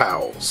and his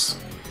pals.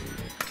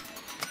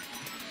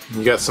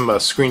 You got some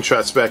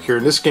screenshots back here,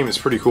 and this game is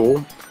pretty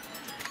cool.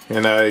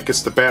 And it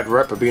gets the bad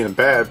rep of being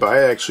bad, but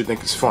I actually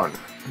think it's fun.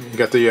 You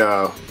got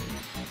the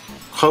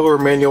color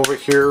manual right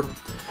here.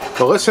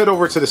 But let's head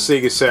over to the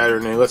Sega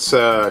Saturn and let's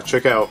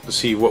check out to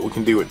see what we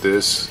can do with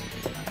this.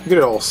 Get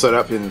it all set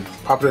up and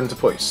pop it into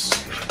place.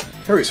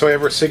 Alright, so I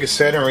have our Sega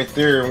Saturn right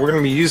there, and we're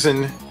going to be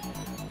using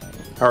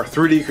our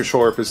 3D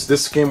controller because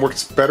this game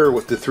works better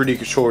with the 3D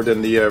controller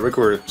than the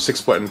regular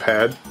 6-button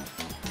pad.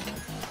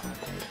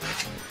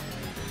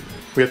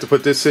 We have to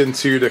put this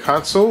into the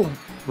console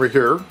right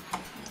here.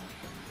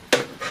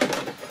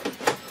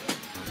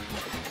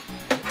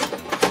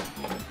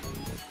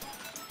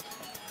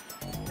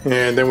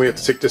 And then we have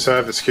to take this out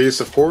of its case,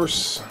 of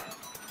course.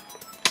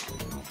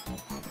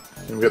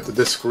 And we got the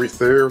disc right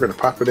there. We're going to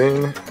pop it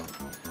in.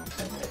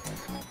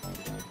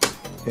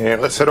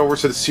 And let's head over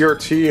to the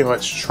CRT and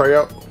let's try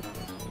out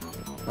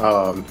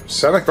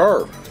Sonic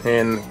R.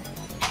 And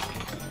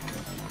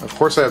of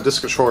course I have this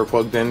controller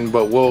plugged in,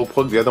 but we'll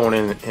plug the other one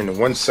in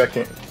 1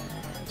 second.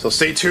 So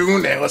stay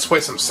tuned and let's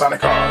play some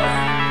Sonic R.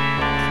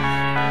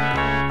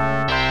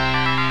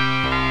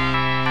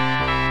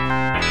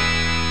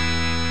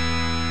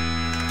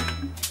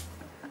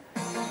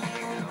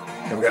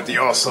 And we got the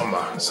awesome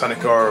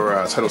Sonic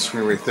R title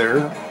screen right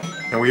there.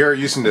 And we are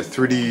using the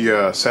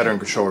 3D Saturn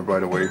controller, by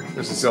the way.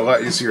 This is a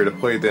lot easier to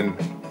play than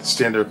the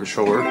standard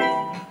controller.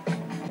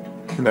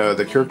 And,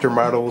 the character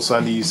models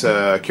on these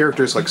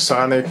characters like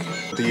Sonic,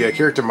 the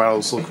character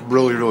models look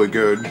really, really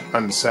good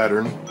on the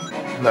Saturn.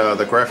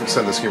 The graphics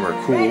on this game are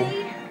cool.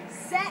 Ready,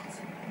 set,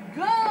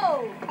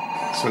 go!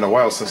 It's been a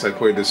while since I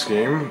played this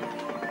game.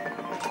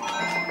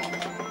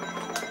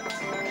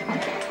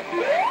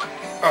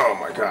 Oh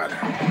my god.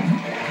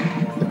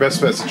 The best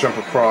bet is to jump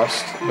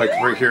across, like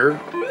right here.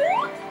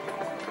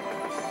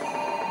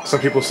 Some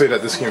people say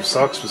that this game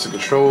sucks with the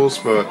controls,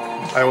 but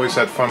I always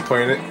had fun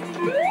playing it.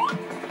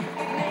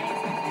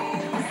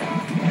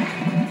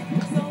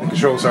 The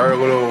controls are a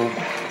little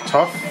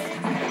tough.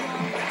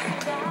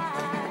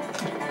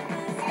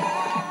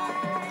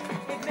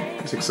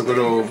 It takes a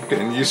little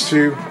getting used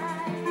to.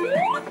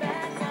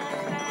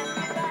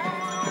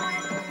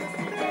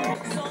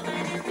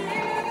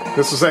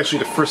 This was actually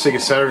the first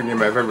Sega Saturn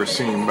game I've ever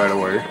seen, by the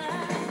way.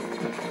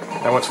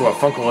 I went to a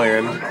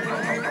Funkoland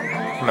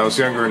when I was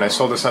younger and I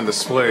saw this on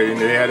display, and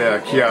they had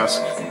a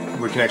kiosk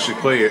where you can actually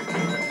play it.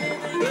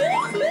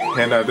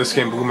 And this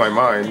game blew my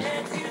mind.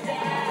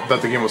 I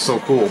thought the game was so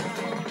cool.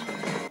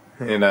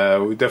 And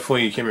we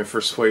definitely came in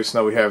first place.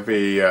 Now we have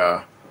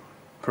a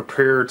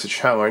Prepare to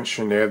Challenge,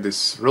 and they have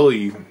this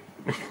really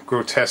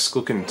grotesque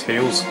looking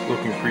Tails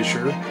looking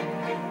creature.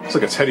 It's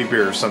like a teddy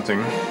bear or something.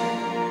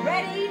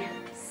 Ready,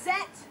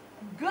 set,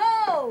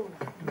 go!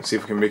 Let's see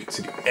if we can make it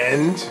to the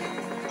end.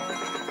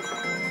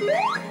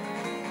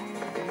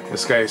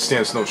 This guy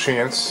stands no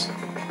chance.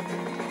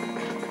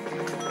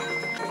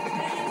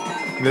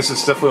 And this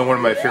is definitely one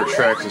of my favorite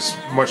tracks. It's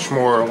much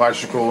more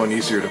logical and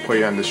easier to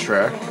play on this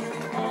track.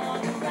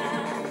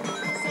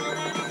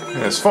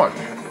 And it's fun.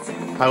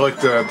 I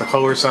like the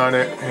colors on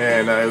it,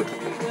 and it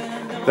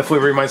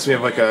definitely reminds me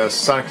of like a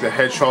Sonic the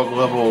Hedgehog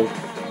level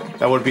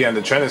that would be on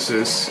the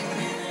Genesis,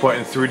 but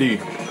in 3D.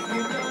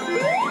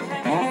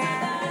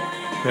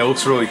 And it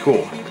looks really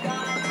cool.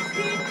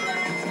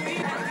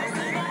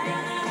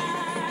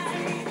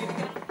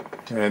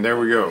 And there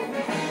we go.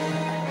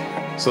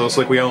 So it's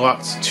like we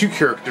unlocked 2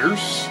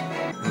 characters,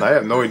 and I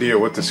have no idea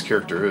what this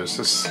character is.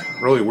 This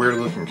really weird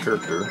looking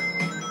character.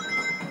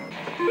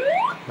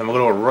 I'm a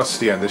little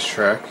rusty on this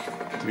track,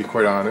 to be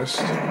quite honest.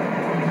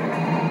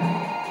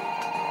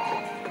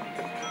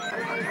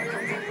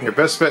 Your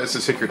best bet is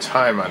to take your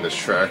time on this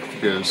track,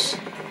 because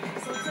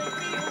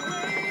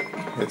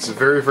it's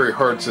very, very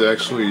hard to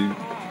actually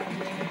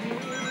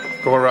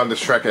go around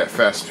this track at a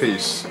fast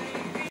pace.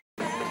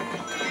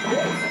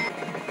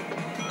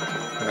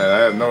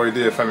 I have no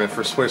idea if I'm in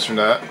first place or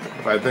not,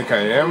 but I think I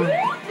am,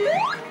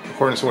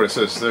 according to what it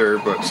says there,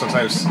 but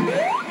sometimes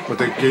with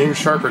the Game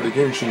Shark or the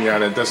Game Genie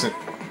on it doesn't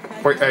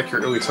quite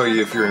accurately tell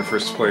you if you're in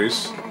first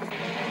place.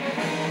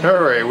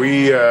 Alright,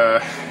 we,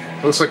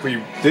 looks like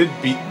we did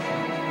beat,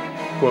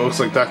 well, it looks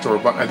like Dr.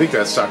 Robotnik, I think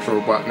that's Dr.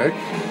 Robotnik,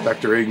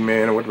 Dr.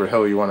 Eggman, or whatever the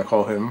hell you want to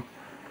call him.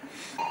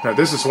 Now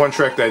this is one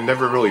track that I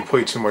never really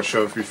played too much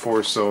of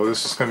before, so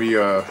this is going to be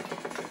an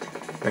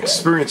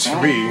experience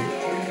for me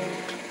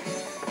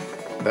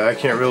that I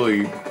can't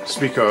really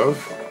speak of.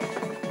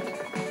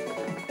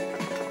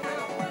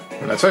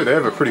 And I tell you, they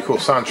have a pretty cool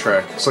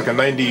soundtrack. It's like a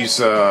 90s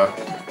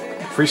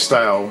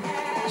freestyle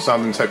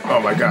sounding type.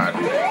 Oh my god.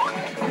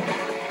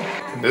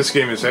 And this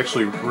game is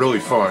actually really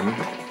fun.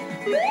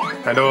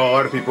 I know a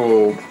lot of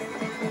people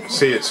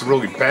say it's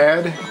really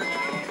bad,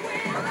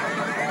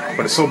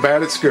 but it's so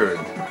bad it's good.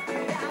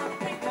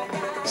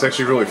 It's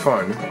actually really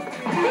fun.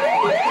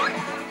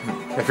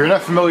 If you're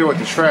not familiar with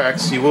the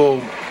tracks, you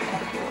will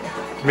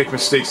make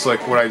mistakes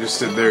like what I just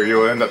did there,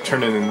 you'll end up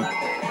turning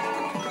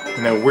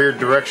in weird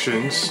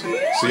directions.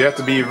 So you have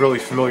to be really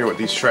familiar with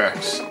these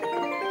tracks.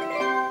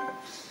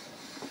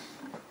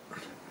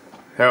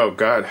 Oh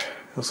god,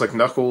 looks like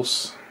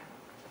Knuckles.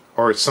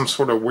 Or it's some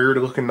sort of weird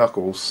looking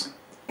Knuckles.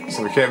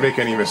 So we can't make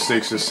any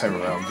mistakes this time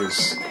around,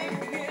 because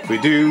if we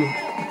do,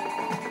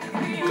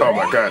 oh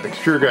my god, the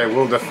computer guy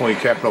will definitely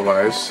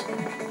capitalize.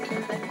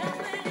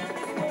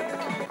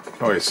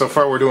 Okay, so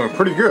far we're doing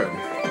pretty good.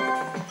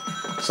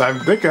 So I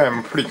think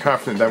I'm pretty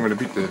confident that I'm going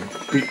to beat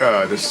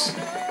this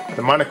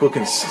demonic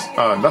looking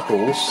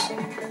Knuckles.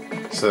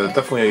 So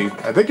definitely,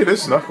 I think it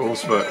is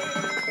Knuckles, but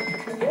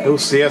he'll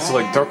see he has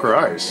like darker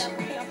eyes.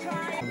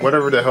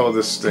 Whatever the hell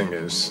this thing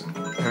is.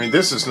 I mean,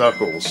 this is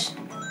Knuckles.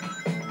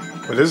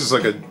 But this is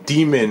like a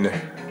demon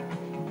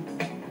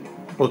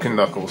looking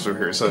Knuckles over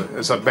here.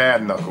 It's a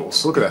bad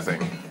Knuckles. Look at that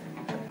thing.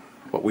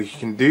 What we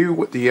can do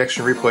with the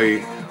action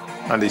replay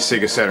on the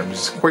Sega Saturn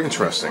is quite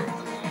interesting.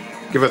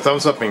 Give a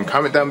thumbs up and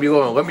comment down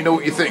below and let me know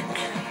what you think.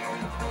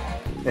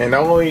 And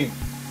not only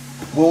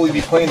will we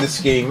be playing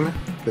this game,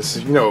 this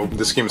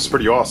game is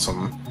pretty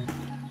awesome,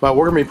 but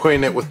we're going to be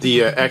playing it with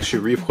the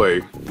action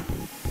replay.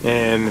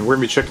 And we're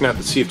going to be checking out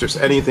to see if there's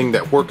anything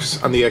that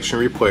works on the action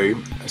replay.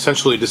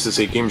 Essentially, this is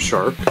a Game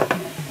Shark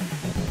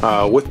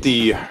with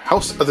the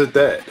House of the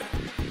Dead.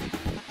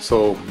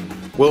 So,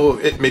 will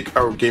it make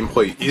our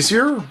gameplay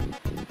easier?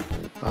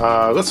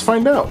 Let's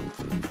find out.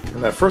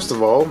 And first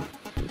of all,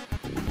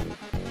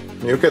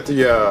 you look at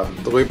the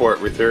label art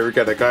right there. We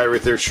got a guy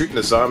right there shooting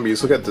the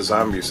zombies. Look at the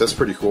zombies. That's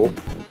pretty cool.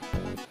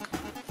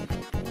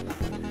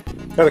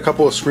 Got a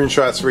couple of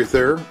screenshots right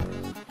there.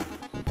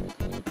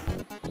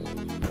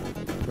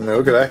 And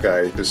look at that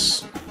guy.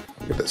 Just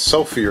look at that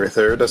selfie right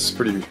there. That's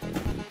pretty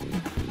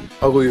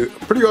ugly.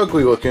 Pretty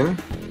ugly looking.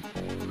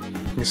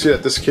 You can see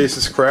that this case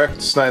is cracked.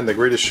 It's not in the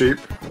greatest shape.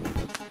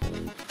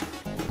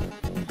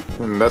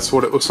 And that's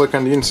what it looks like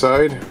on the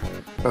inside.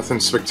 Nothing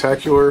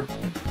spectacular.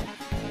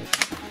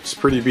 It's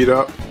pretty beat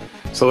up.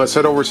 So let's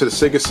head over to the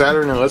Sega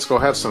Saturn and let's go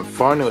have some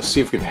fun. Let's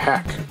see if we can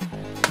hack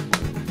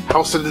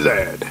House of the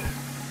Dead.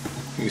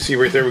 You can see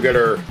right there we got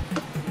our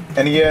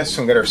NES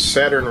and we got our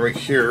Saturn right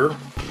here.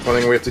 The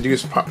only thing we have to do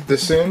is pop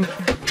this in.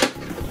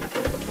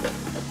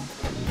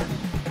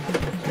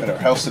 Got our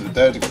House of the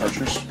Dead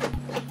cartridge.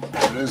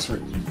 There it is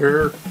right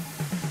here.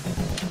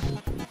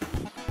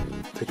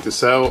 Take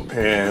this out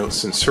and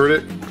let's insert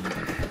it.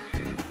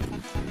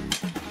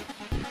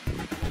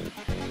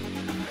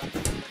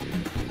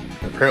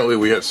 Apparently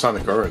we have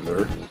Sonic R in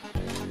there.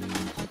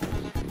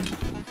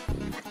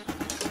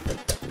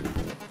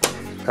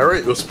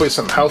 Alright, let's play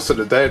some House of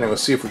the Dead and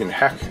let's see if we can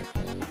hack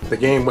the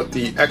game with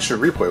the action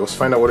replay. Let's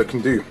find out what it can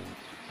do.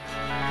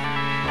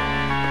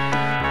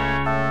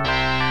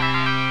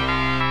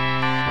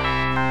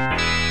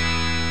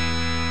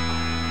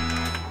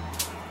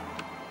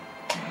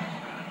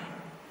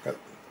 Got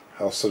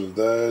House of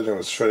the Dead, and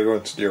let's try to go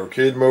into the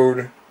arcade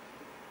mode.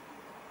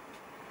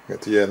 Got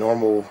the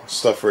normal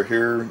stuff right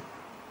here.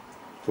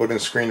 Loading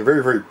screen,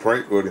 very, very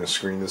bright loading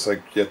screen. It's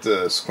like you have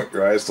to squint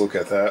your eyes to look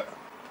at that.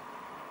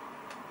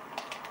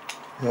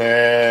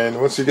 And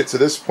once you get to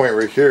this point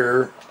right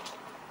here,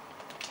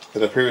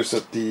 it appears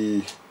that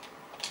the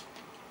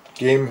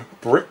game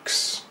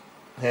bricks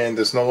and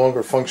this no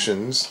longer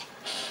functions.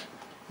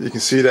 You can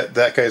see that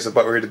that guy's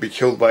about ready to be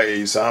killed by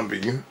a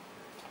zombie,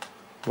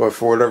 but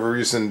for whatever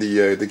reason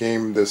the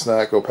game does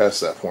not go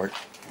past that point.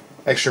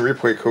 Action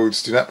replay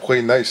codes do not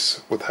play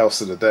nice with House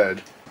of the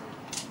Dead.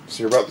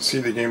 So you're about to see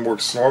the game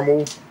works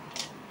normal.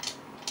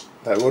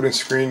 That loading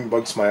screen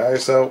bugs my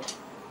eyes out.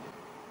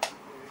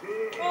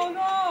 Oh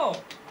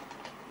no!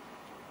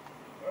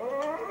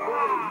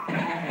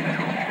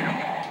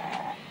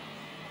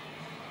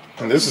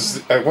 And this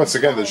is, once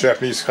again, the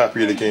Japanese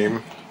copy of the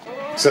game.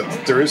 Except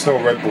that there is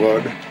no red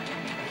blood.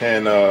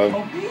 And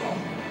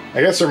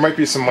I guess there might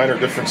be some minor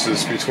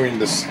differences between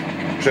this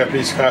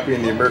Japanese copy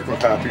and the American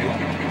copy.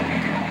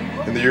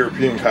 And the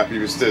European copy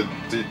was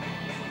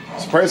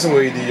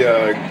surprisingly,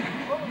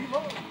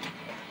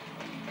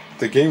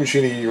 the Game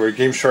Genie or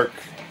Game Shark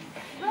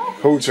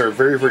codes are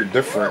very, very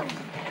different.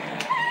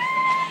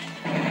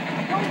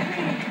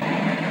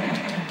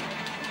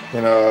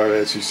 And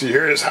as you see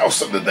here is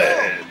House of the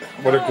Dead.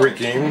 What a great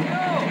game.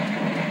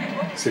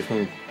 Let's see if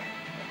we can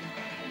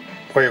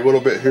play a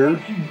little bit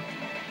here.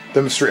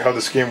 Demonstrate how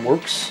this game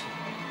works.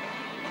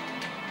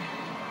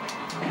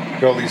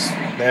 Got all these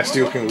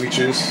nasty looking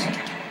leeches.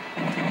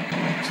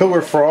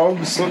 Killer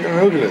frogs. Look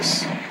at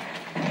this.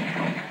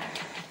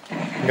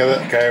 Got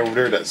that guy over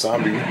there, that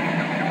zombie.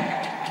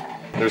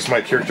 There's my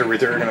character right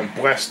there, gonna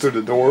blast through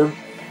the door. And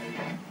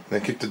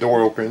then kick the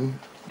door open.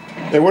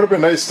 It would have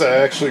been nice to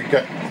actually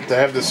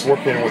have this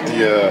working with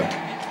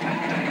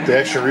the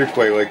action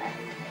replay, like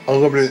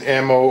unlimited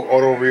ammo,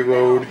 auto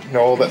reload,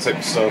 all that type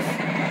of stuff.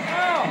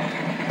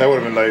 That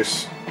would have been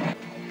nice.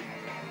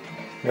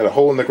 Got a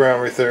hole in the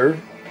ground right there.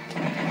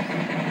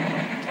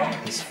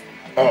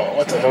 Oh,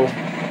 what the hell?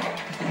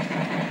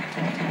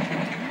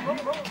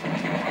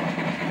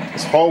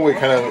 This hallway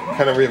kind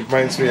of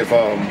reminds me of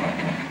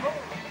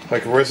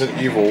like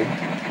Resident Evil.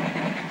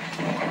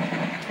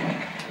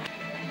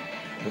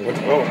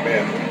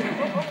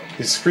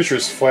 these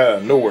creatures fly out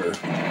of nowhere.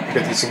 You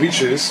got these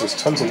leeches, there's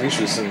tons of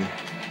leeches in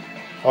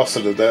House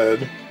of the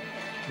Dead.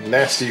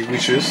 Nasty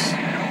leeches.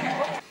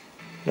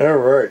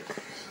 Alright,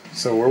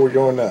 so where are we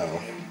going now?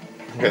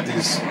 We got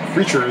these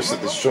creatures that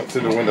just jump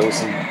through the window,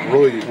 some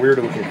really weird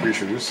looking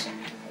creatures.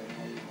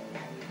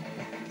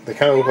 They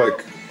kind of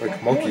look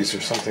like monkeys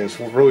or something. It's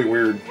really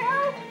weird.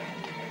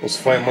 Those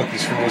flying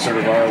monkeys from Wizard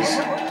of Oz.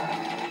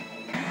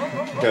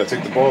 Gotta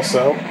take the boss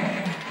out.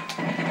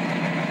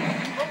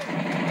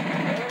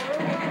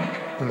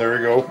 And there we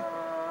go.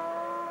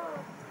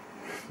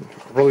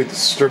 Really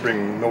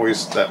disturbing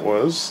noise that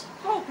was.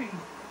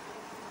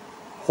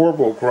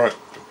 Horrible grunt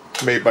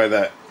made by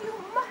that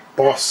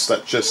boss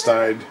that just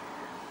died.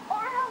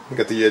 You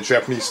got the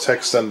Japanese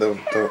text on the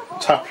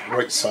top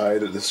right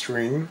side of the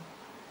screen.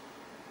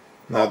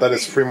 Now that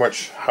is pretty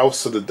much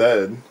House of the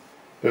Dead.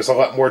 There's a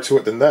lot more to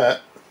it than that.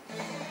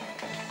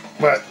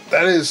 But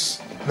that is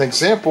an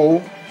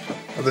example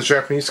of the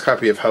Japanese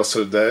copy of House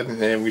of the Dead,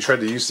 and we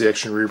tried to use the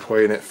action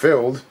replay and it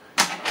failed.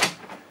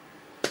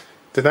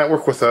 Did not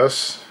work with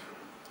us.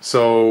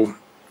 So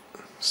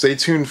stay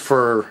tuned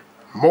for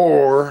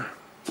more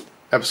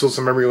episodes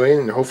of Memory Lane,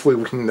 and hopefully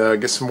we can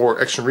get some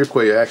more action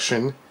replay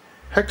action.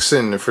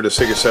 Hexen for the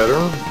Sega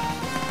Saturn.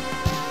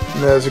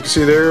 And as you can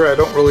see there, I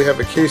don't really have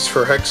a case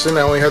for Hexen,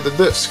 I only have the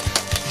disc.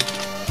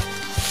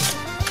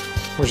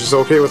 Which is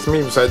okay with me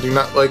because I do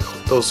not like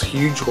those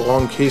huge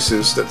long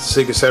cases that the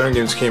Sega Saturn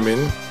games came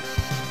in.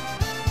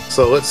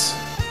 So let's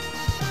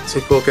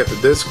take a look at the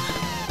disc.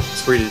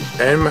 It's rated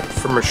M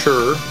for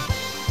mature.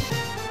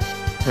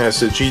 It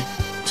has the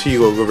GT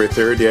logo right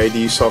there, the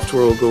ID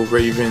software logo,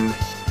 Raven.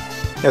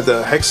 You have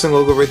the Hexen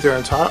logo right there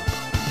on top.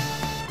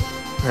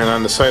 And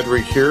on the side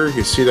right here, you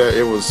can see that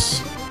it was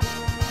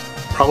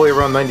probably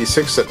around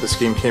 96 that this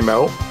game came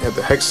out. You have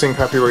the Hexen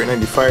copyright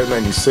 95,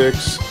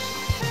 96.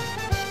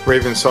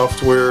 Raven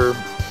software,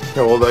 you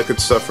know, all that good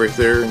stuff right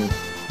there. And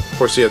of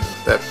course you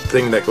have that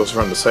thing that goes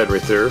around the side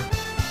right there.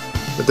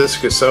 The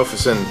disc itself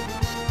is in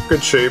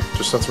good shape,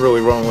 there's nothing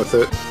really wrong with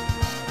it.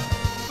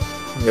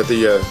 You got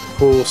the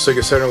cool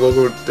Sega Saturn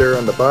logo there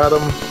on the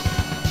bottom.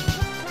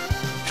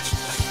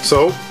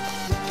 So,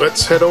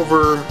 let's head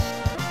over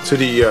to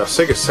the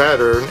Sega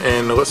Saturn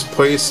and let's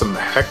play some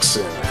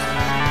Hexen.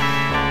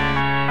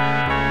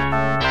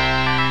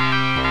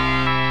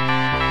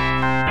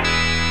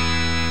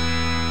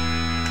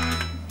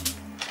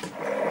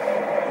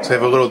 So I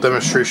have a little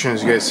demonstration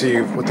as you guys see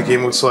what the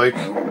game looks like.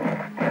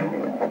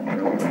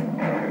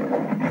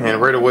 And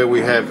right away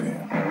we have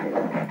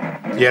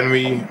the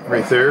enemy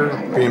right there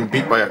being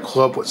beat by a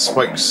club with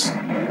spikes.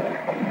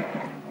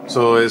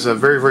 So it's a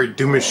very, very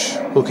doomish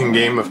looking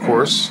game, of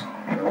course,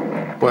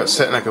 but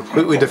set in a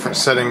completely different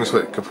settings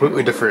with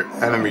completely different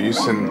enemies,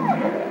 and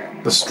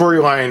the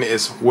storyline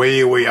is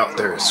way, way out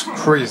there. It's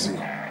crazy.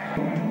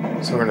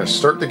 So we're going to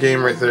start the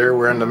game right there.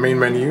 We're on the main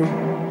menu.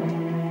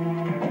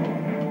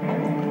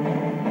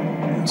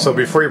 So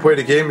before you play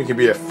the game, you can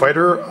be a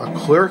fighter, a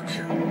cleric,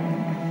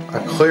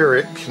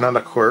 not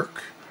a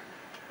clerk,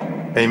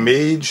 a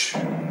mage,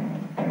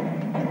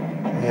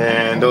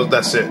 and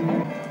that's it.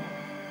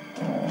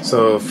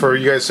 So for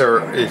you guys that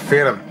are a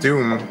fan of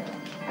Doom,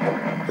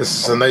 this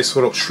is a nice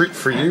little treat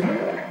for you.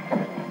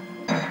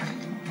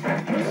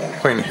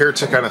 Playing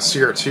Heretic on a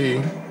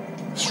CRT,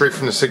 straight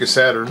from the Sega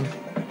Saturn.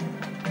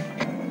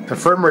 The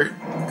frame rate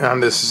on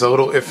this is a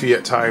little iffy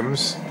at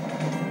times,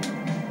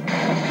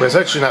 but it's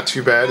actually not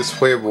too bad, it's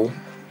playable.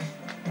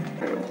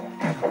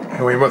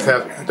 And we must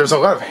have, there's a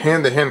lot of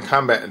hand-to-hand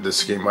combat in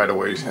this game, by the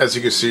way, as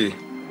you can see.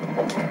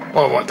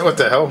 Oh, what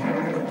the hell?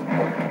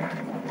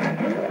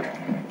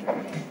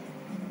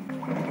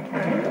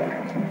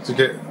 To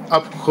get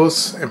up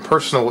close and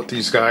personal with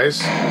these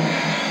guys.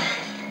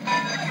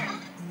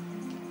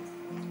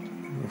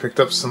 We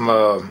picked up some,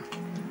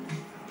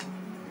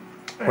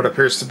 what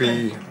appears to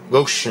be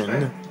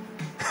lotion.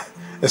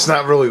 It's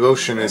not really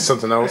lotion, it's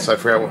something else. I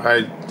forgot what,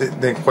 I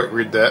didn't quite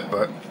read that,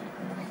 but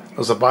it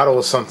was a bottle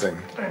of something.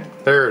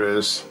 There it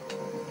is.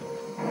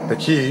 The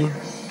key.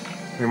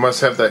 We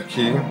must have that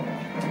key.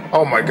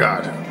 Oh my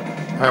god.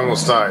 I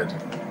almost died.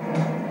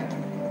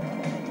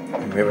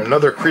 And we have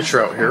another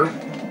creature out here.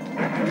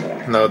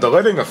 No, the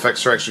lighting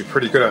effects are actually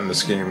pretty good on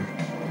this game.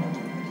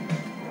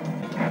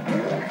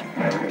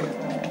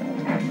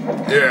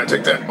 Yeah,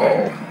 take that.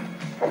 Oh.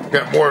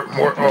 Got more,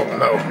 oh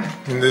no.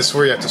 And this is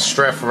where you have to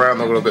strafe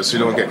around a little bit so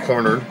you don't get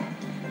cornered.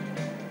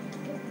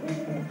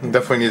 You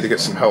definitely need to get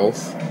some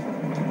health.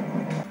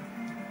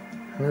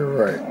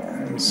 Alright,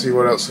 let's see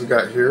what else we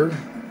got here.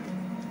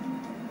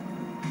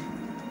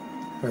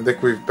 I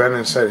think we've been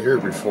inside here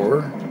before.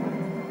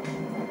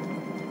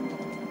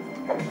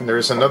 And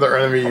there's another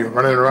enemy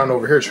running around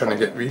over here trying to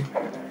get me.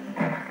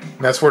 And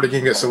that's where the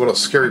game gets a little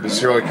scary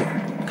because you're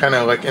like kind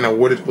of like in a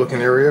wooded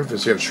looking area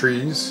because you have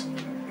trees.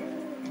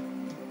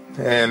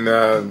 And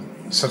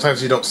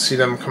sometimes you don't see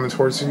them coming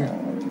towards you.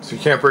 So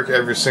you can't break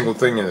every single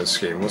thing in this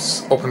game.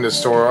 Let's open this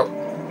door up.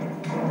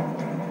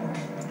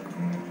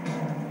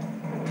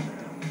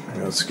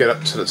 Let's get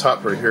up to the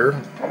top right here.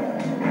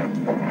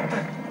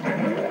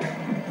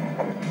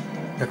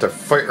 At to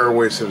fight our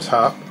way to the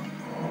top.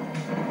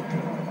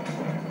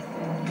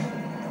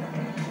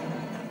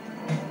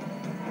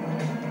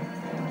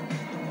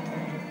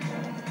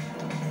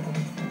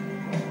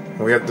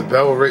 We have the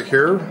bell right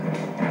here.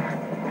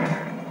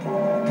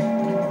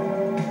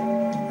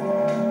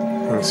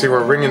 You can see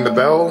we're ringing the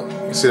bell. You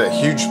can see that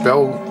huge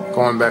bell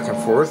going back and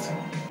forth.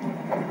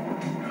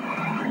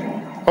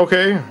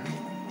 Okay,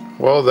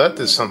 well that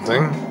did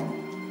something.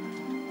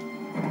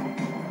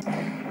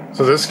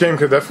 So this game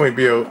could definitely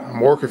be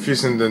more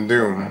confusing than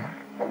Doom.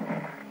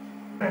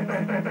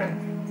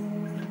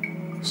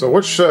 So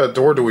which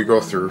door do we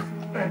go through?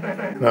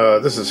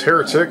 This is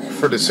Heretic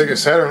for the Sega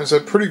Saturn. It's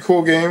a pretty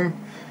cool game.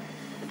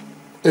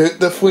 It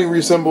definitely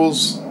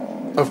resembles,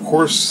 of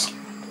course,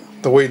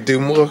 the way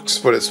Doom looks,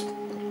 but it's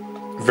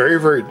very,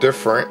 very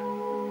different.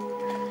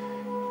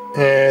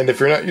 And if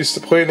you're not used to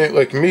playing it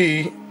like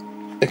me,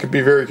 it could be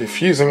very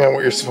confusing on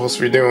what you're supposed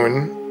to be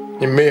doing.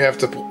 You may have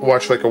to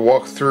watch like a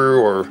walkthrough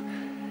or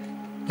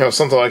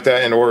something like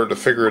that in order to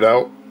figure it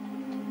out.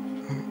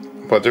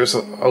 But there's a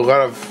lot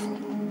of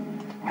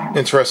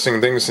interesting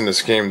things in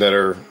this game that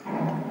are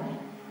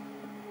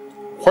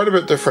quite a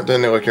bit different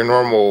than like your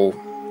normal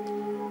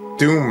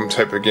Doom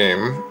type of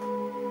game.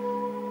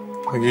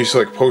 Like you use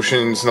like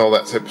potions and all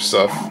that type of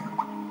stuff.